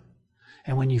wisdom.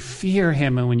 And when you fear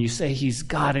Him and when you say He's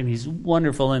God and He's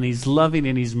wonderful and He's loving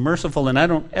and He's merciful and I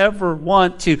don't ever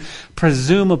want to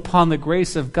presume upon the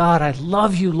grace of God. I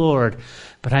love you, Lord,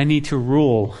 but I need to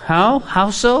rule. How? How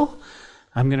so?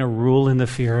 I'm going to rule in the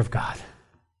fear of God.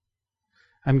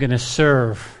 I'm going to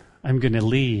serve. I'm going to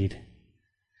lead.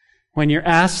 When you're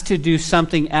asked to do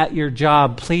something at your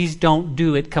job, please don't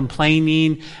do it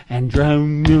complaining and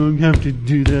I have to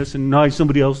do this and now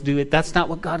somebody else do it. That's not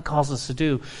what God calls us to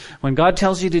do. When God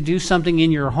tells you to do something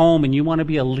in your home and you want to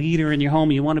be a leader in your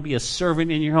home, you want to be a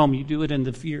servant in your home, you do it in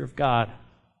the fear of God.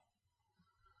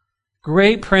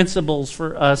 Great principles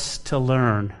for us to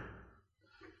learn.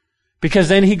 Because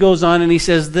then he goes on and he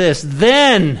says this,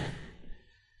 then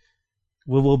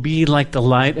we will be like the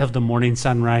light of the morning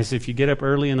sunrise. If you get up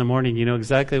early in the morning, you know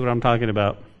exactly what I'm talking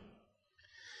about.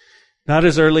 Not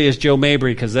as early as Joe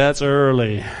Mabry, because that's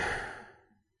early.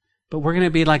 But we're going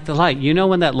to be like the light. You know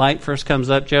when that light first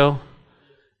comes up, Joe?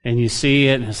 And you see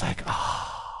it, and it's like,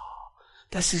 oh.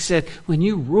 That's he said, when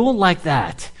you rule like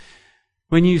that,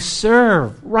 when you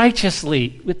serve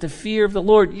righteously with the fear of the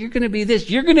Lord, you're going to be this.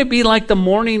 You're going to be like the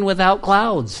morning without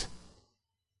clouds.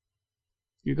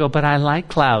 You go, but I like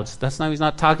clouds. He's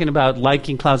not talking about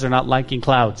liking clouds or not liking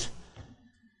clouds.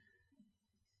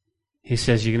 He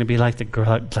says you're going to be like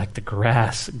the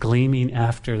grass gleaming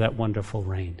after that wonderful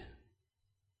rain.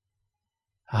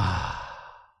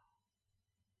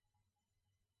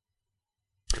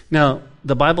 Now,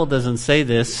 the Bible doesn't say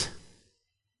this,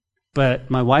 but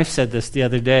my wife said this the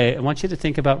other day. I want you to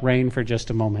think about rain for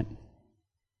just a moment.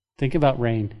 Think about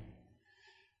rain.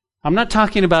 I'm not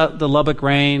talking about the Lubbock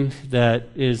rain that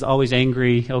is always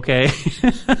angry, okay?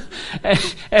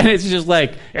 and it's just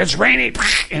like, it's raining,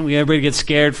 and everybody gets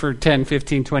scared for 10,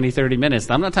 15, 20, 30 minutes.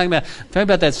 I'm talking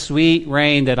about that sweet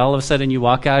rain that all of a sudden you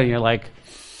walk out and you're like,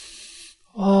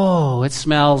 oh, it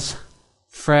smells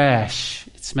fresh.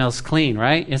 It smells clean,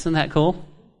 right? Isn't that cool?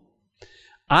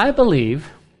 I believe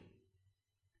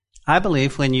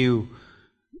when you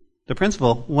the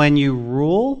principle, when you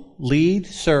rule, lead,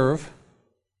 serve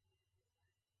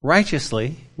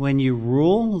righteously, when you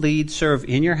rule, lead, serve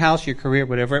in your house, your career,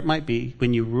 whatever it might be,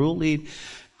 when you rule, lead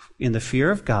in the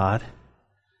fear of God,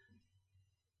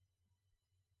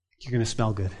 you're going to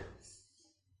smell good.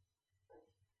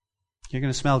 You're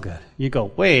going to smell good. You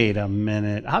go, wait a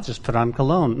minute, I'll just put on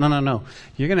cologne. No.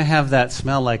 You're going to have that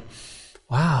smell like,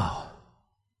 wow.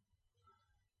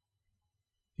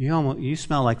 You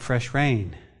smell like fresh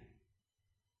rain.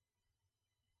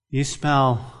 You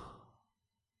smell...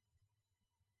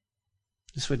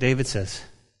 This is what David says.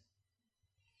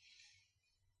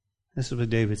 This is what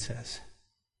David says.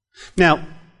 Now,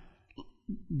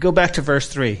 go back to verse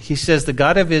 3. He says, the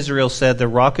God of Israel said, the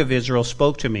rock of Israel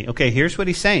spoke to me. Okay, here's what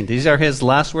he's saying. These are his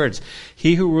last words.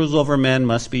 He who rules over men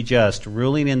must be just,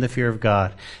 ruling in the fear of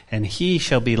God. And he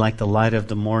shall be like the light of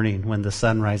the morning when the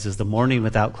sun rises, the morning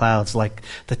without clouds, like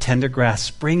the tender grass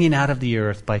springing out of the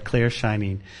earth by clear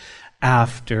shining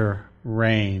after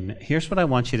rain. Here's what I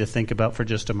want you to think about for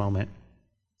just a moment.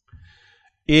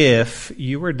 If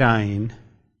you were dying,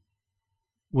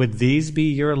 would these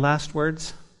be your last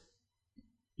words?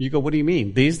 You go, what do you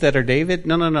mean? These that are David?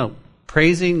 No.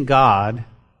 Praising God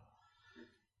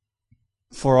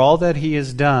for all that he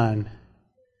has done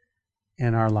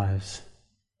in our lives.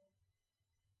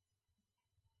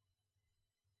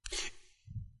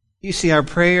 You see, our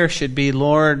prayer should be,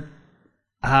 Lord,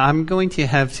 I'm going to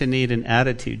have to need an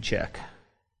attitude check.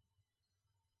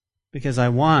 Because I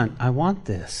want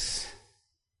this.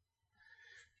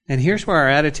 And here's where our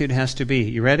attitude has to be.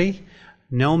 You ready?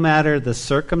 No matter the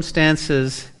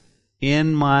circumstances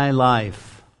in my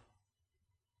life,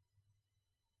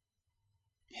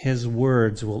 his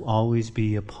words will always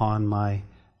be upon my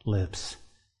lips.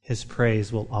 His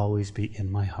praise will always be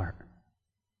in my heart.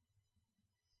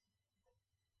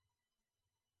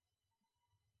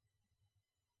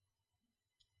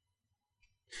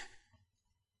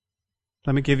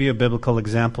 Let me give you a biblical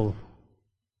example.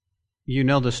 You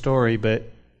know the story, but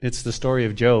it's the story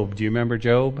of Job. Do you remember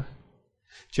Job?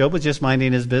 Job was just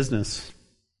minding his business.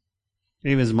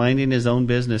 He was minding his own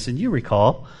business. And you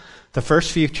recall, the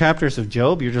first few chapters of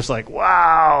Job, you're just like,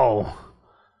 wow.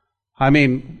 I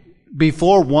mean,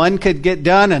 before one could get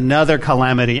done, another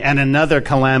calamity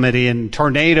and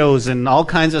tornadoes and all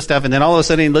kinds of stuff. And then all of a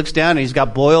sudden he looks down and he's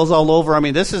got boils all over. I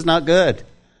mean, this is not good.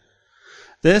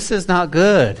 This is not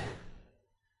good.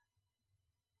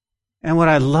 And what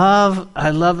I love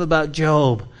about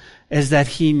Job is that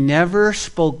he never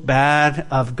spoke bad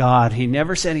of God. He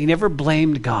never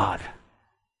blamed God.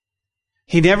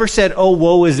 He never said, oh,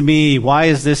 woe is me. Why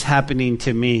is this happening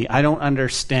to me? I don't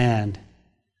understand.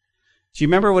 Do you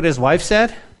remember what his wife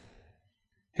said?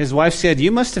 His wife said,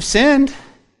 you must have sinned.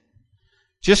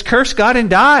 Just curse God and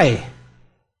die.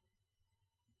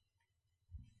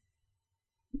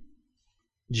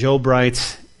 Job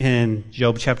writes in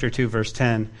Job chapter 2, verse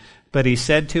 10, but he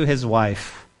said to his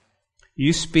wife,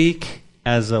 you speak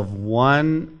as of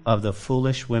one of the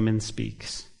foolish women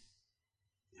speaks.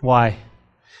 Why?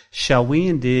 Shall we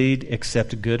indeed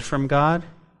accept good from God?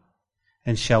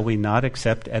 And shall we not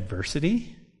accept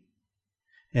adversity?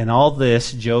 In all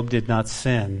this, Job did not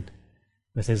sin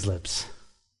with his lips.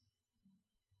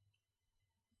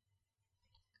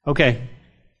 Okay,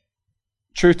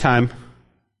 truth time.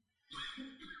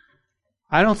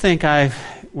 I don't think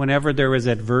whenever there was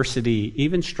adversity,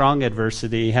 even strong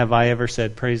adversity, have I ever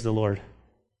said, praise the Lord.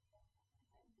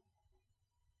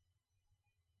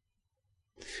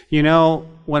 You know,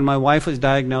 when my wife was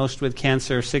diagnosed with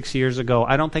cancer 6 years ago,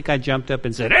 I don't think I jumped up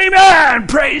and said, amen,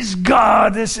 praise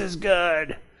God, this is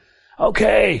good.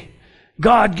 Okay,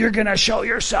 God, you're going to show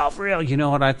yourself real. You know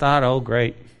what I thought? Oh,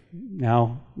 great.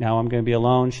 Now I'm going to be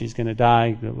alone. She's going to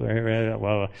die.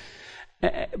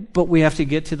 But we have to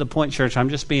get to the point, church, I'm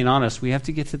just being honest, we have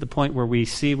to get to the point where we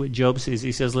see what Job sees.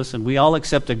 He says, listen, we all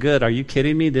accept the good. Are you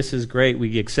kidding me? This is great.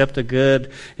 We accept the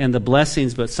good and the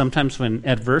blessings, but sometimes when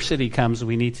adversity comes,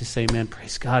 we need to say, man,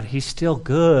 praise God, he's still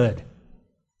good.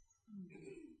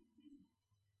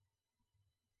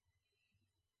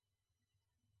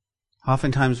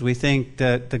 Oftentimes we think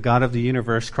that the God of the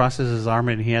universe crosses his arm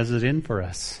and he has it in for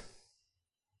us.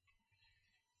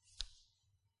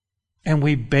 And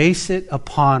we base it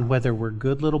upon whether we're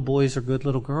good little boys or good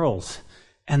little girls.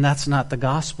 And that's not the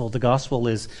gospel. The gospel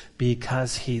is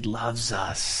because he loves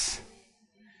us.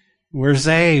 We're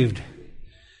saved.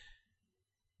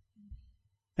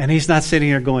 And he's not sitting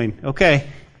here going, okay,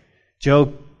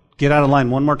 Joe, get out of line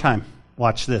one more time.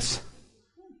 Watch this.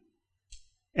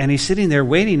 And he's sitting there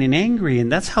waiting and angry,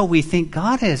 and that's how we think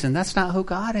God is, and that's not who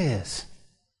God is.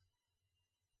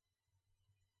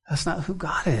 That's not who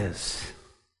God is.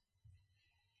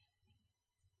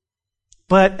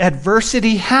 But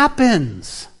adversity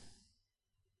happens.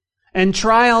 And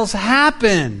trials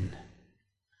happen.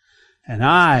 And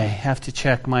I have to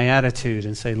check my attitude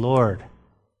and say, Lord,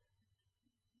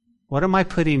 what am I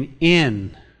putting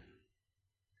in?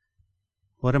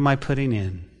 What am I putting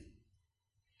in?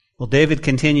 Well, David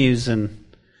continues, and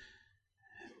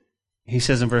he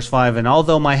says in verse 5, and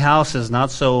although my house is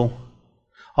not so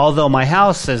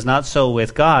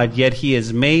with God, yet he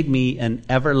has made me an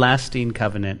everlasting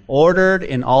covenant, ordered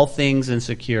in all things and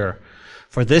secure.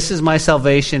 For this is my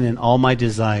salvation and all my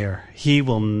desire. He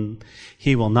will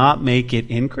not make it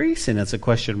increase? And it's a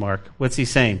question mark. What's he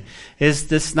saying? Is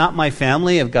this not my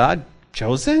family of God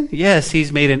chosen? Yes,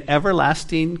 he's made an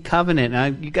everlasting covenant. Now,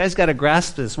 you guys got to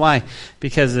grasp this. Why?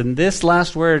 Because in this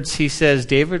last words, he says,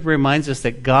 David reminds us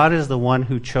that God is the one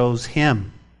who chose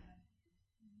him.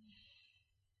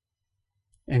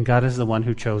 And God is the one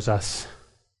who chose us.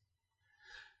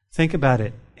 Think about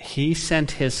it. He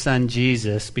sent his son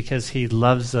Jesus because he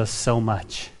loves us so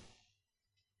much.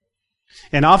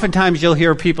 And oftentimes you'll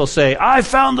hear people say, I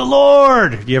found the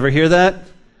Lord. Do you ever hear that?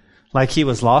 Like he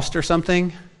was lost or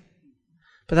something?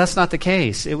 But that's not the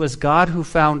case. It was God who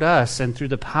found us, and through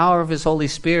the power of his Holy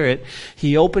Spirit,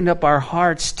 he opened up our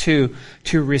hearts to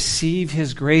receive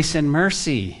his grace and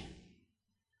mercy.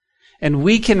 And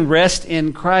we can rest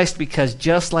in Christ because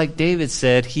just like David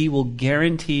said, he will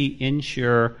guarantee,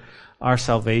 ensure our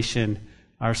salvation,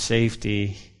 our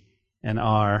safety, and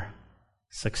our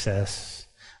success.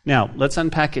 Now, let's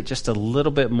unpack it just a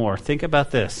little bit more. Think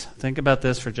about this. Think about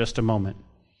this for just a moment.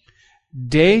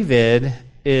 David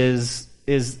is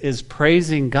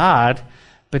praising God,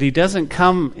 but he doesn't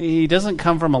come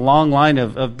from a long line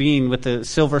of being with a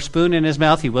silver spoon in his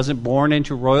mouth. He wasn't born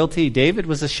into royalty. David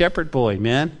was a shepherd boy,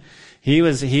 man. He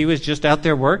was just out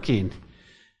there working.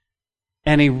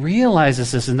 And he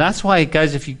realizes this, and that's why,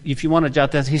 guys, if you want to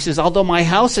jot that, he says, although my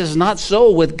house is not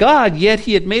so with God, yet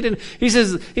he had made it. He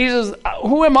says,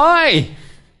 who am I?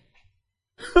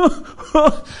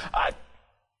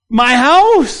 My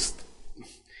house.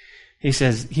 He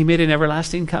says, he made an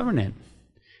everlasting covenant.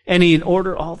 And he had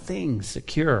ordered all things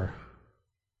secure.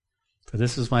 For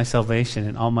this is my salvation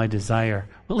and all my desire.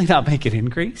 Will he not make it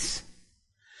increase?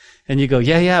 And you go,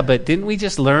 yeah, but didn't we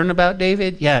just learn about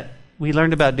David? Yeah, we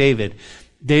learned about David.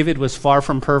 David was far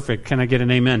from perfect. Can I get an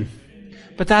amen?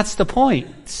 But that's the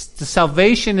point. The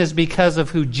salvation is because of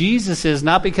who Jesus is,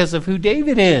 not because of who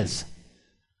David is.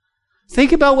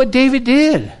 Think about what David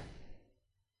did.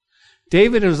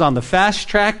 David was on the fast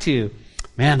track to,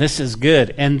 man, this is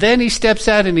good. And then he steps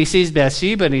out and he sees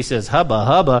Bathsheba and he says, hubba,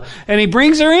 hubba. And he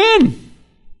brings her in.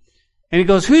 And he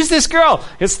goes, who's this girl?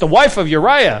 It's the wife of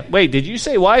Uriah. Wait, did you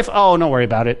say wife? Oh, don't worry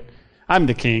about it. I'm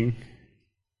the king.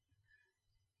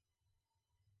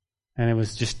 And it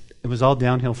was all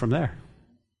downhill from there.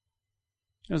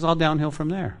 It was all downhill from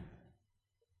there.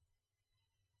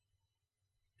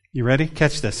 You ready?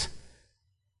 Catch this.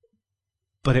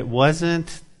 But it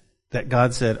wasn't that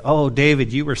God said, oh,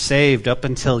 David, you were saved up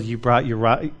until you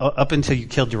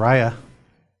killed Uriah.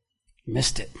 You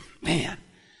missed it. Man.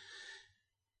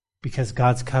 Because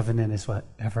God's covenant is what?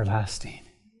 Everlasting.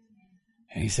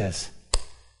 And he says,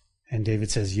 and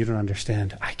David says, you don't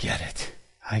understand. I get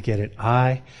it.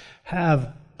 I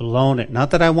have blown it.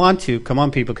 Not that I want to. Come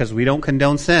on, people, because we don't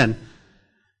condone sin.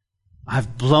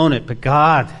 I've blown it, but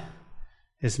God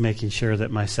is making sure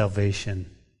that my salvation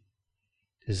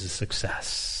is a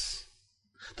success.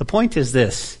 The point is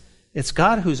this. It's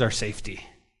God who's our safety.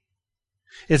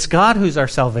 It's God who's our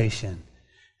salvation.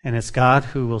 And it's God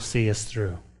who will see us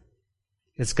through.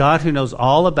 It's God who knows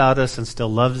all about us and still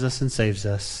loves us and saves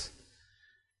us.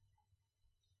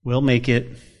 We'll make it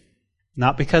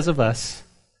not because of us,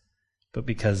 but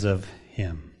because of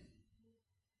him.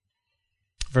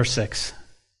 Verse 6.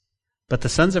 But the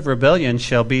sons of rebellion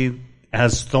shall be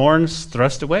as thorns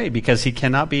thrust away, because he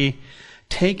cannot be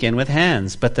taken with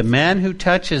hands. But the man who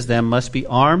touches them must be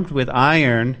armed with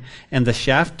iron and the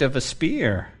shaft of a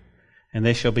spear, and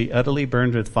they shall be utterly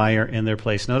burned with fire in their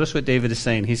place. Notice what David is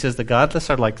saying. He says, the godless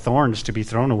are like thorns to be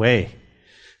thrown away,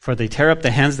 for they tear up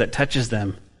the hands that touches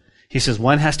them. He says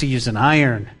one has to use an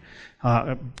iron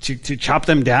to chop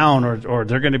them down, or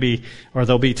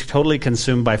they'll be totally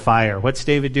consumed by fire. What's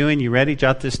David doing? You ready?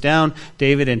 Jot this down.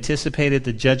 David anticipated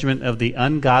the judgment of the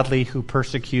ungodly who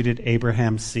persecuted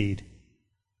Abraham's seed.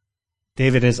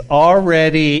 David has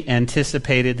already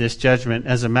anticipated this judgment.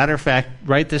 As a matter of fact,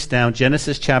 write this down.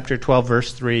 Genesis chapter 12,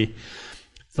 verse 3.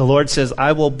 The Lord says,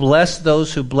 I will bless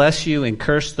those who bless you and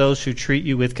curse those who treat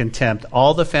you with contempt.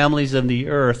 All the families of the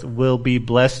earth will be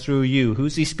blessed through you.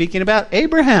 Who's he speaking about?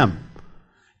 Abraham.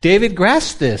 David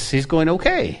grasped this. He's going,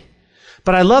 okay.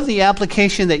 But I love the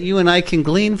application that you and I can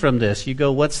glean from this. You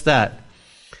go, what's that?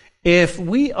 If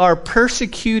we are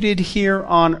persecuted here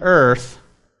on earth,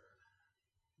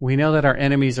 we know that our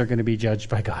enemies are going to be judged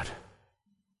by God.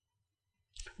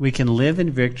 We can live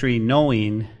in victory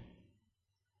knowing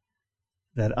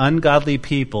that ungodly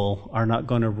people are not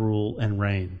going to rule and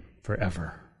reign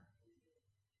forever.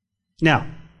 Now,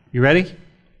 you ready?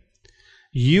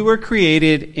 You were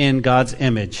created in God's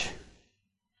image.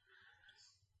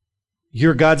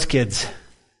 You're God's kids.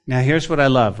 Now, here's what I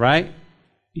love, right?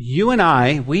 You and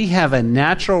I, we have a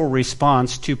natural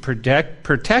response to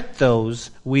protect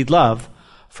those we love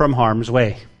from harm's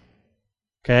way.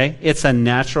 Okay? It's a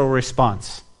natural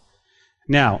response.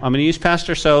 Now, I'm going to use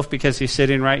Pastor Soph because he's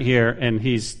sitting right here and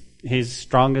he's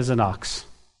strong as an ox.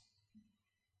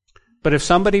 But if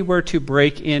somebody were to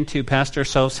break into Pastor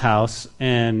Soph's house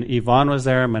and Yvonne was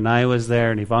there, Manai was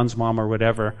there, and Yvonne's mom or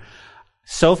whatever,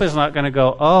 Soph is not going to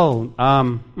go,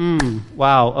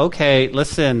 wow, okay,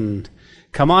 listen,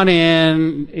 come on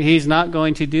in. He's not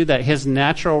going to do that. His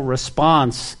natural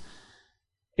response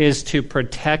is to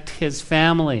protect his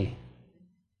family.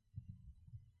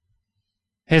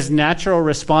 His natural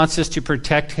response is to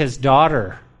protect his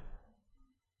daughter.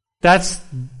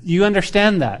 You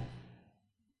understand that?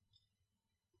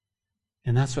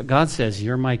 And that's what God says.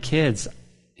 You're my kids.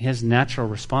 His natural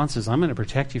response is, I'm going to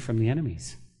protect you from the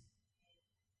enemies.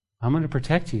 I'm going to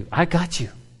protect you. I got you.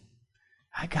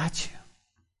 I got you.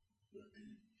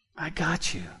 I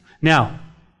got you. Now,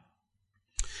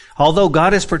 although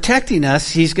God is protecting us,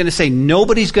 He's going to say,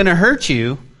 nobody's going to hurt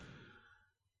you.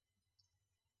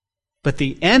 But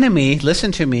the enemy,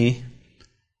 listen to me,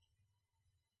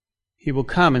 he will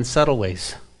come in subtle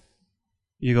ways.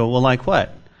 You go, well, like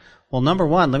what? Well, number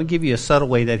one, let me give you a subtle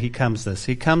way that he comes this.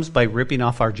 He comes by ripping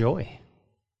off our joy.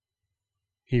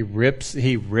 He rips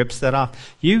that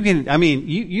off.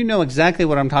 You know exactly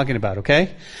what I'm talking about,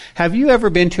 okay? Have you ever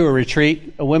been to a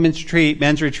retreat, a women's retreat,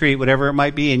 men's retreat, whatever it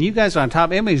might be, and you guys are on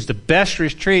top, it means the best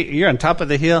retreat, you're on top of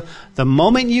the hill. The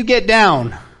moment you get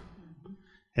down,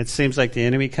 it seems like the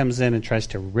enemy comes in and tries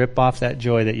to rip off that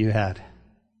joy that you had.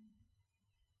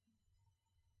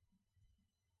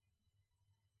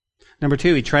 Number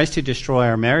two, he tries to destroy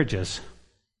our marriages.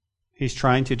 He's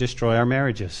trying to destroy our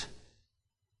marriages.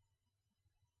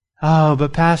 Oh,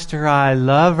 but Pastor, I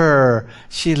love her.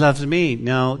 She loves me.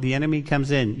 No, the enemy comes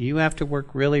in. You have to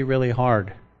work really, really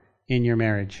hard in your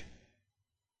marriage,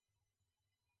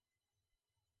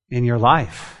 in your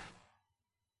life,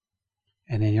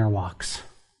 and in your walks.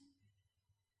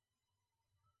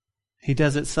 He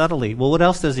does it subtly. Well, what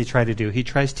else does he try to do? He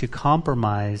tries to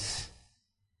compromise.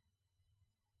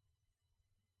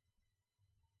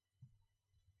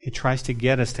 He tries to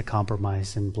get us to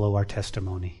compromise and blow our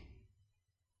testimony.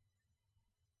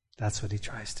 That's what he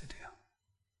tries to do.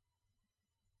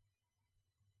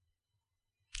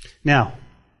 Now,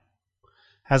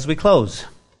 as we close,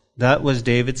 that was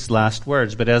David's last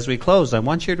words. But as we close, I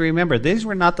want you to remember, these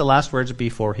were not the last words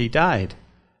before he died.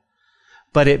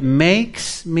 But it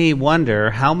makes me wonder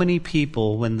how many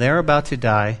people, when they're about to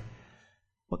die,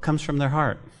 what comes from their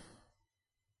heart?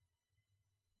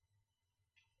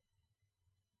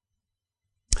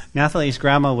 Nathalie's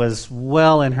grandma was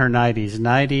well in her 90s,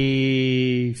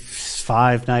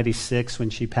 95, 96 when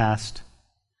she passed.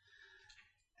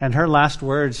 And her last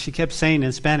words, she kept saying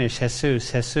in Spanish,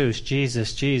 Jesus, Jesus,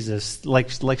 Jesus, Jesus,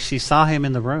 like she saw him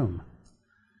in the room.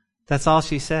 That's all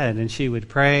she said. And she would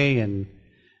pray, and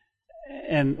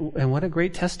what a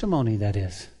great testimony that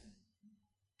is.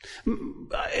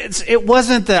 It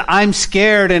wasn't that I'm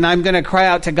scared and I'm going to cry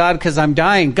out to God because I'm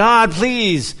dying. God,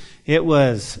 please. It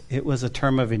was a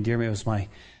term of endearment. It was my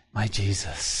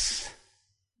Jesus.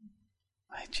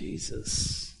 My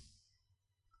Jesus.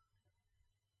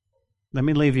 Let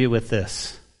me leave you with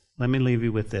this.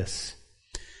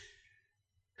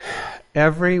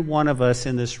 Every one of us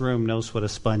in this room knows what a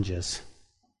sponge is.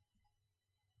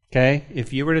 Okay?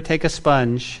 If you were to take a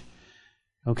sponge,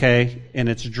 okay, and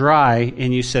it's dry,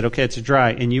 and you said, okay, it's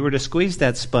dry, and you were to squeeze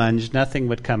that sponge, nothing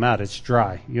would come out. It's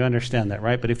dry. You understand that,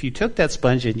 right? But if you took that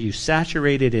sponge and you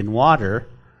saturated it in water,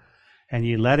 and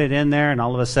you let it in there, and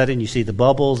all of a sudden you see the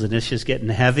bubbles, and it's just getting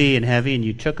heavy and heavy, and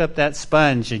you took up that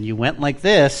sponge, and you went like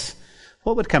this,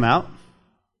 what would come out?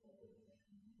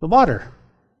 The water.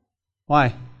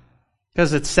 Why?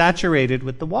 Because it's saturated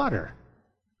with the water.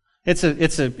 It's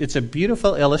a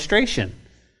beautiful illustration.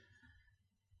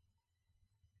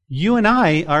 You and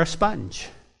I are a sponge.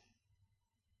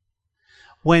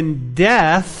 When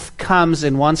death comes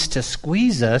and wants to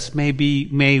squeeze us, may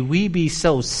we be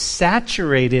so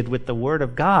saturated with the Word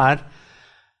of God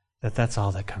that that's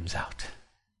all that comes out.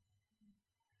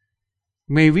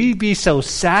 May we be so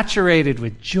saturated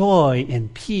with joy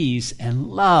and peace and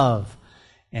love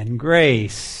and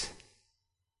grace.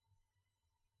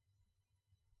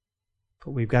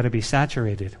 But we've got to be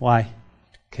saturated. Why?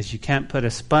 Because you can't put a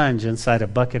sponge inside a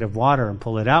bucket of water and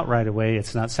pull it out right away.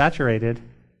 It's not saturated.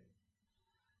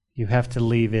 You have to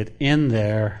leave it in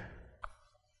there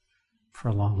for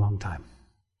a long, long time.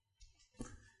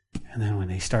 And then when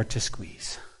they start to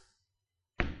squeeze,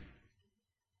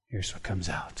 here's what comes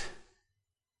out.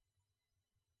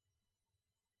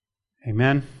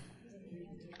 Amen.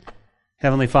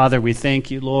 Heavenly Father, we thank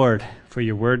you, Lord, for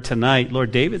your word tonight.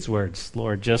 Lord, David's words,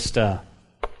 Lord, just a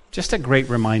great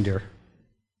reminder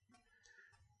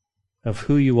of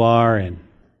who you are and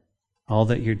all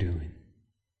that you're doing.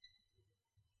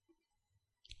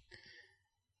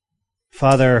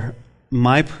 Father,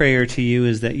 my prayer to you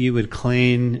is that you would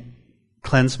cleanse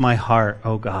my heart,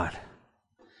 oh God.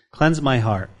 Cleanse my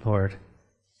heart, Lord.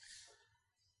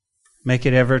 Make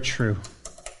it ever true.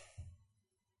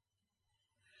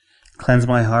 Cleanse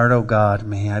my heart, O God,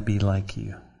 may I be like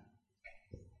you.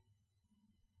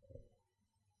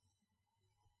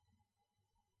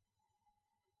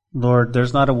 Lord,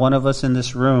 there's not a one of us in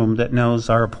this room that knows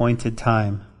our appointed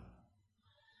time.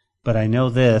 But I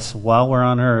know this, while we're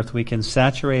on earth, we can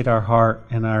saturate our heart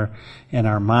and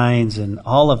our minds and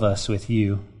all of us with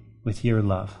you, with your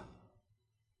love.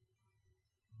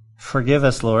 Forgive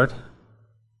us, Lord,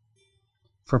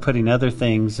 for putting other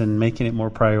things and making it more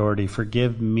priority.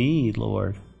 Forgive me,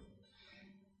 Lord.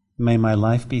 May my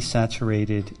life be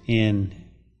saturated in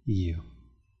you.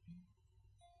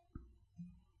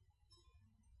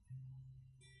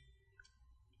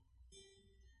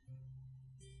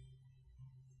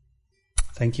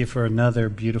 Thank you for another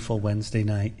beautiful Wednesday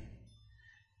night.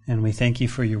 And we thank you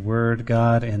for your word,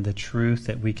 God, and the truth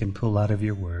that we can pull out of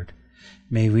your word.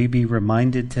 May we be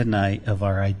reminded tonight of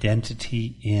our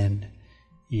identity in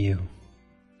you.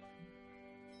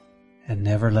 And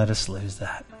never let us lose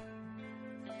that.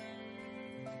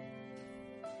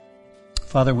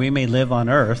 Father, we may live on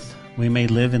earth, we may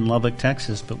live in Lubbock,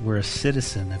 Texas, but we're a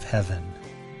citizen of heaven.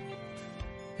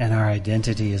 And our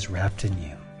identity is wrapped in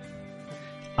you.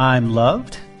 I'm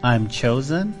loved, I'm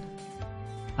chosen,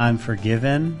 I'm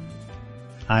forgiven,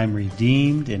 I'm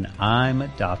redeemed, and I'm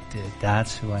adopted.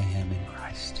 That's who I am in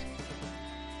Christ.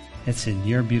 It's in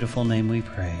your beautiful name we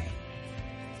pray.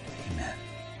 Amen.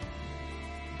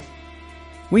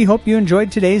 We hope you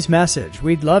enjoyed today's message.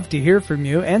 We'd love to hear from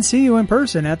you and see you in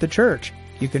person at the church.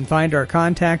 You can find our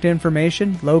contact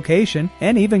information, location,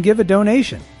 and even give a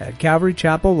donation at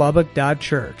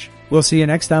calvarychapellubbock.church. We'll see you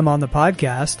next time on the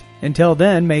podcast. Until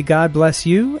then, may God bless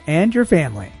you and your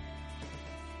family.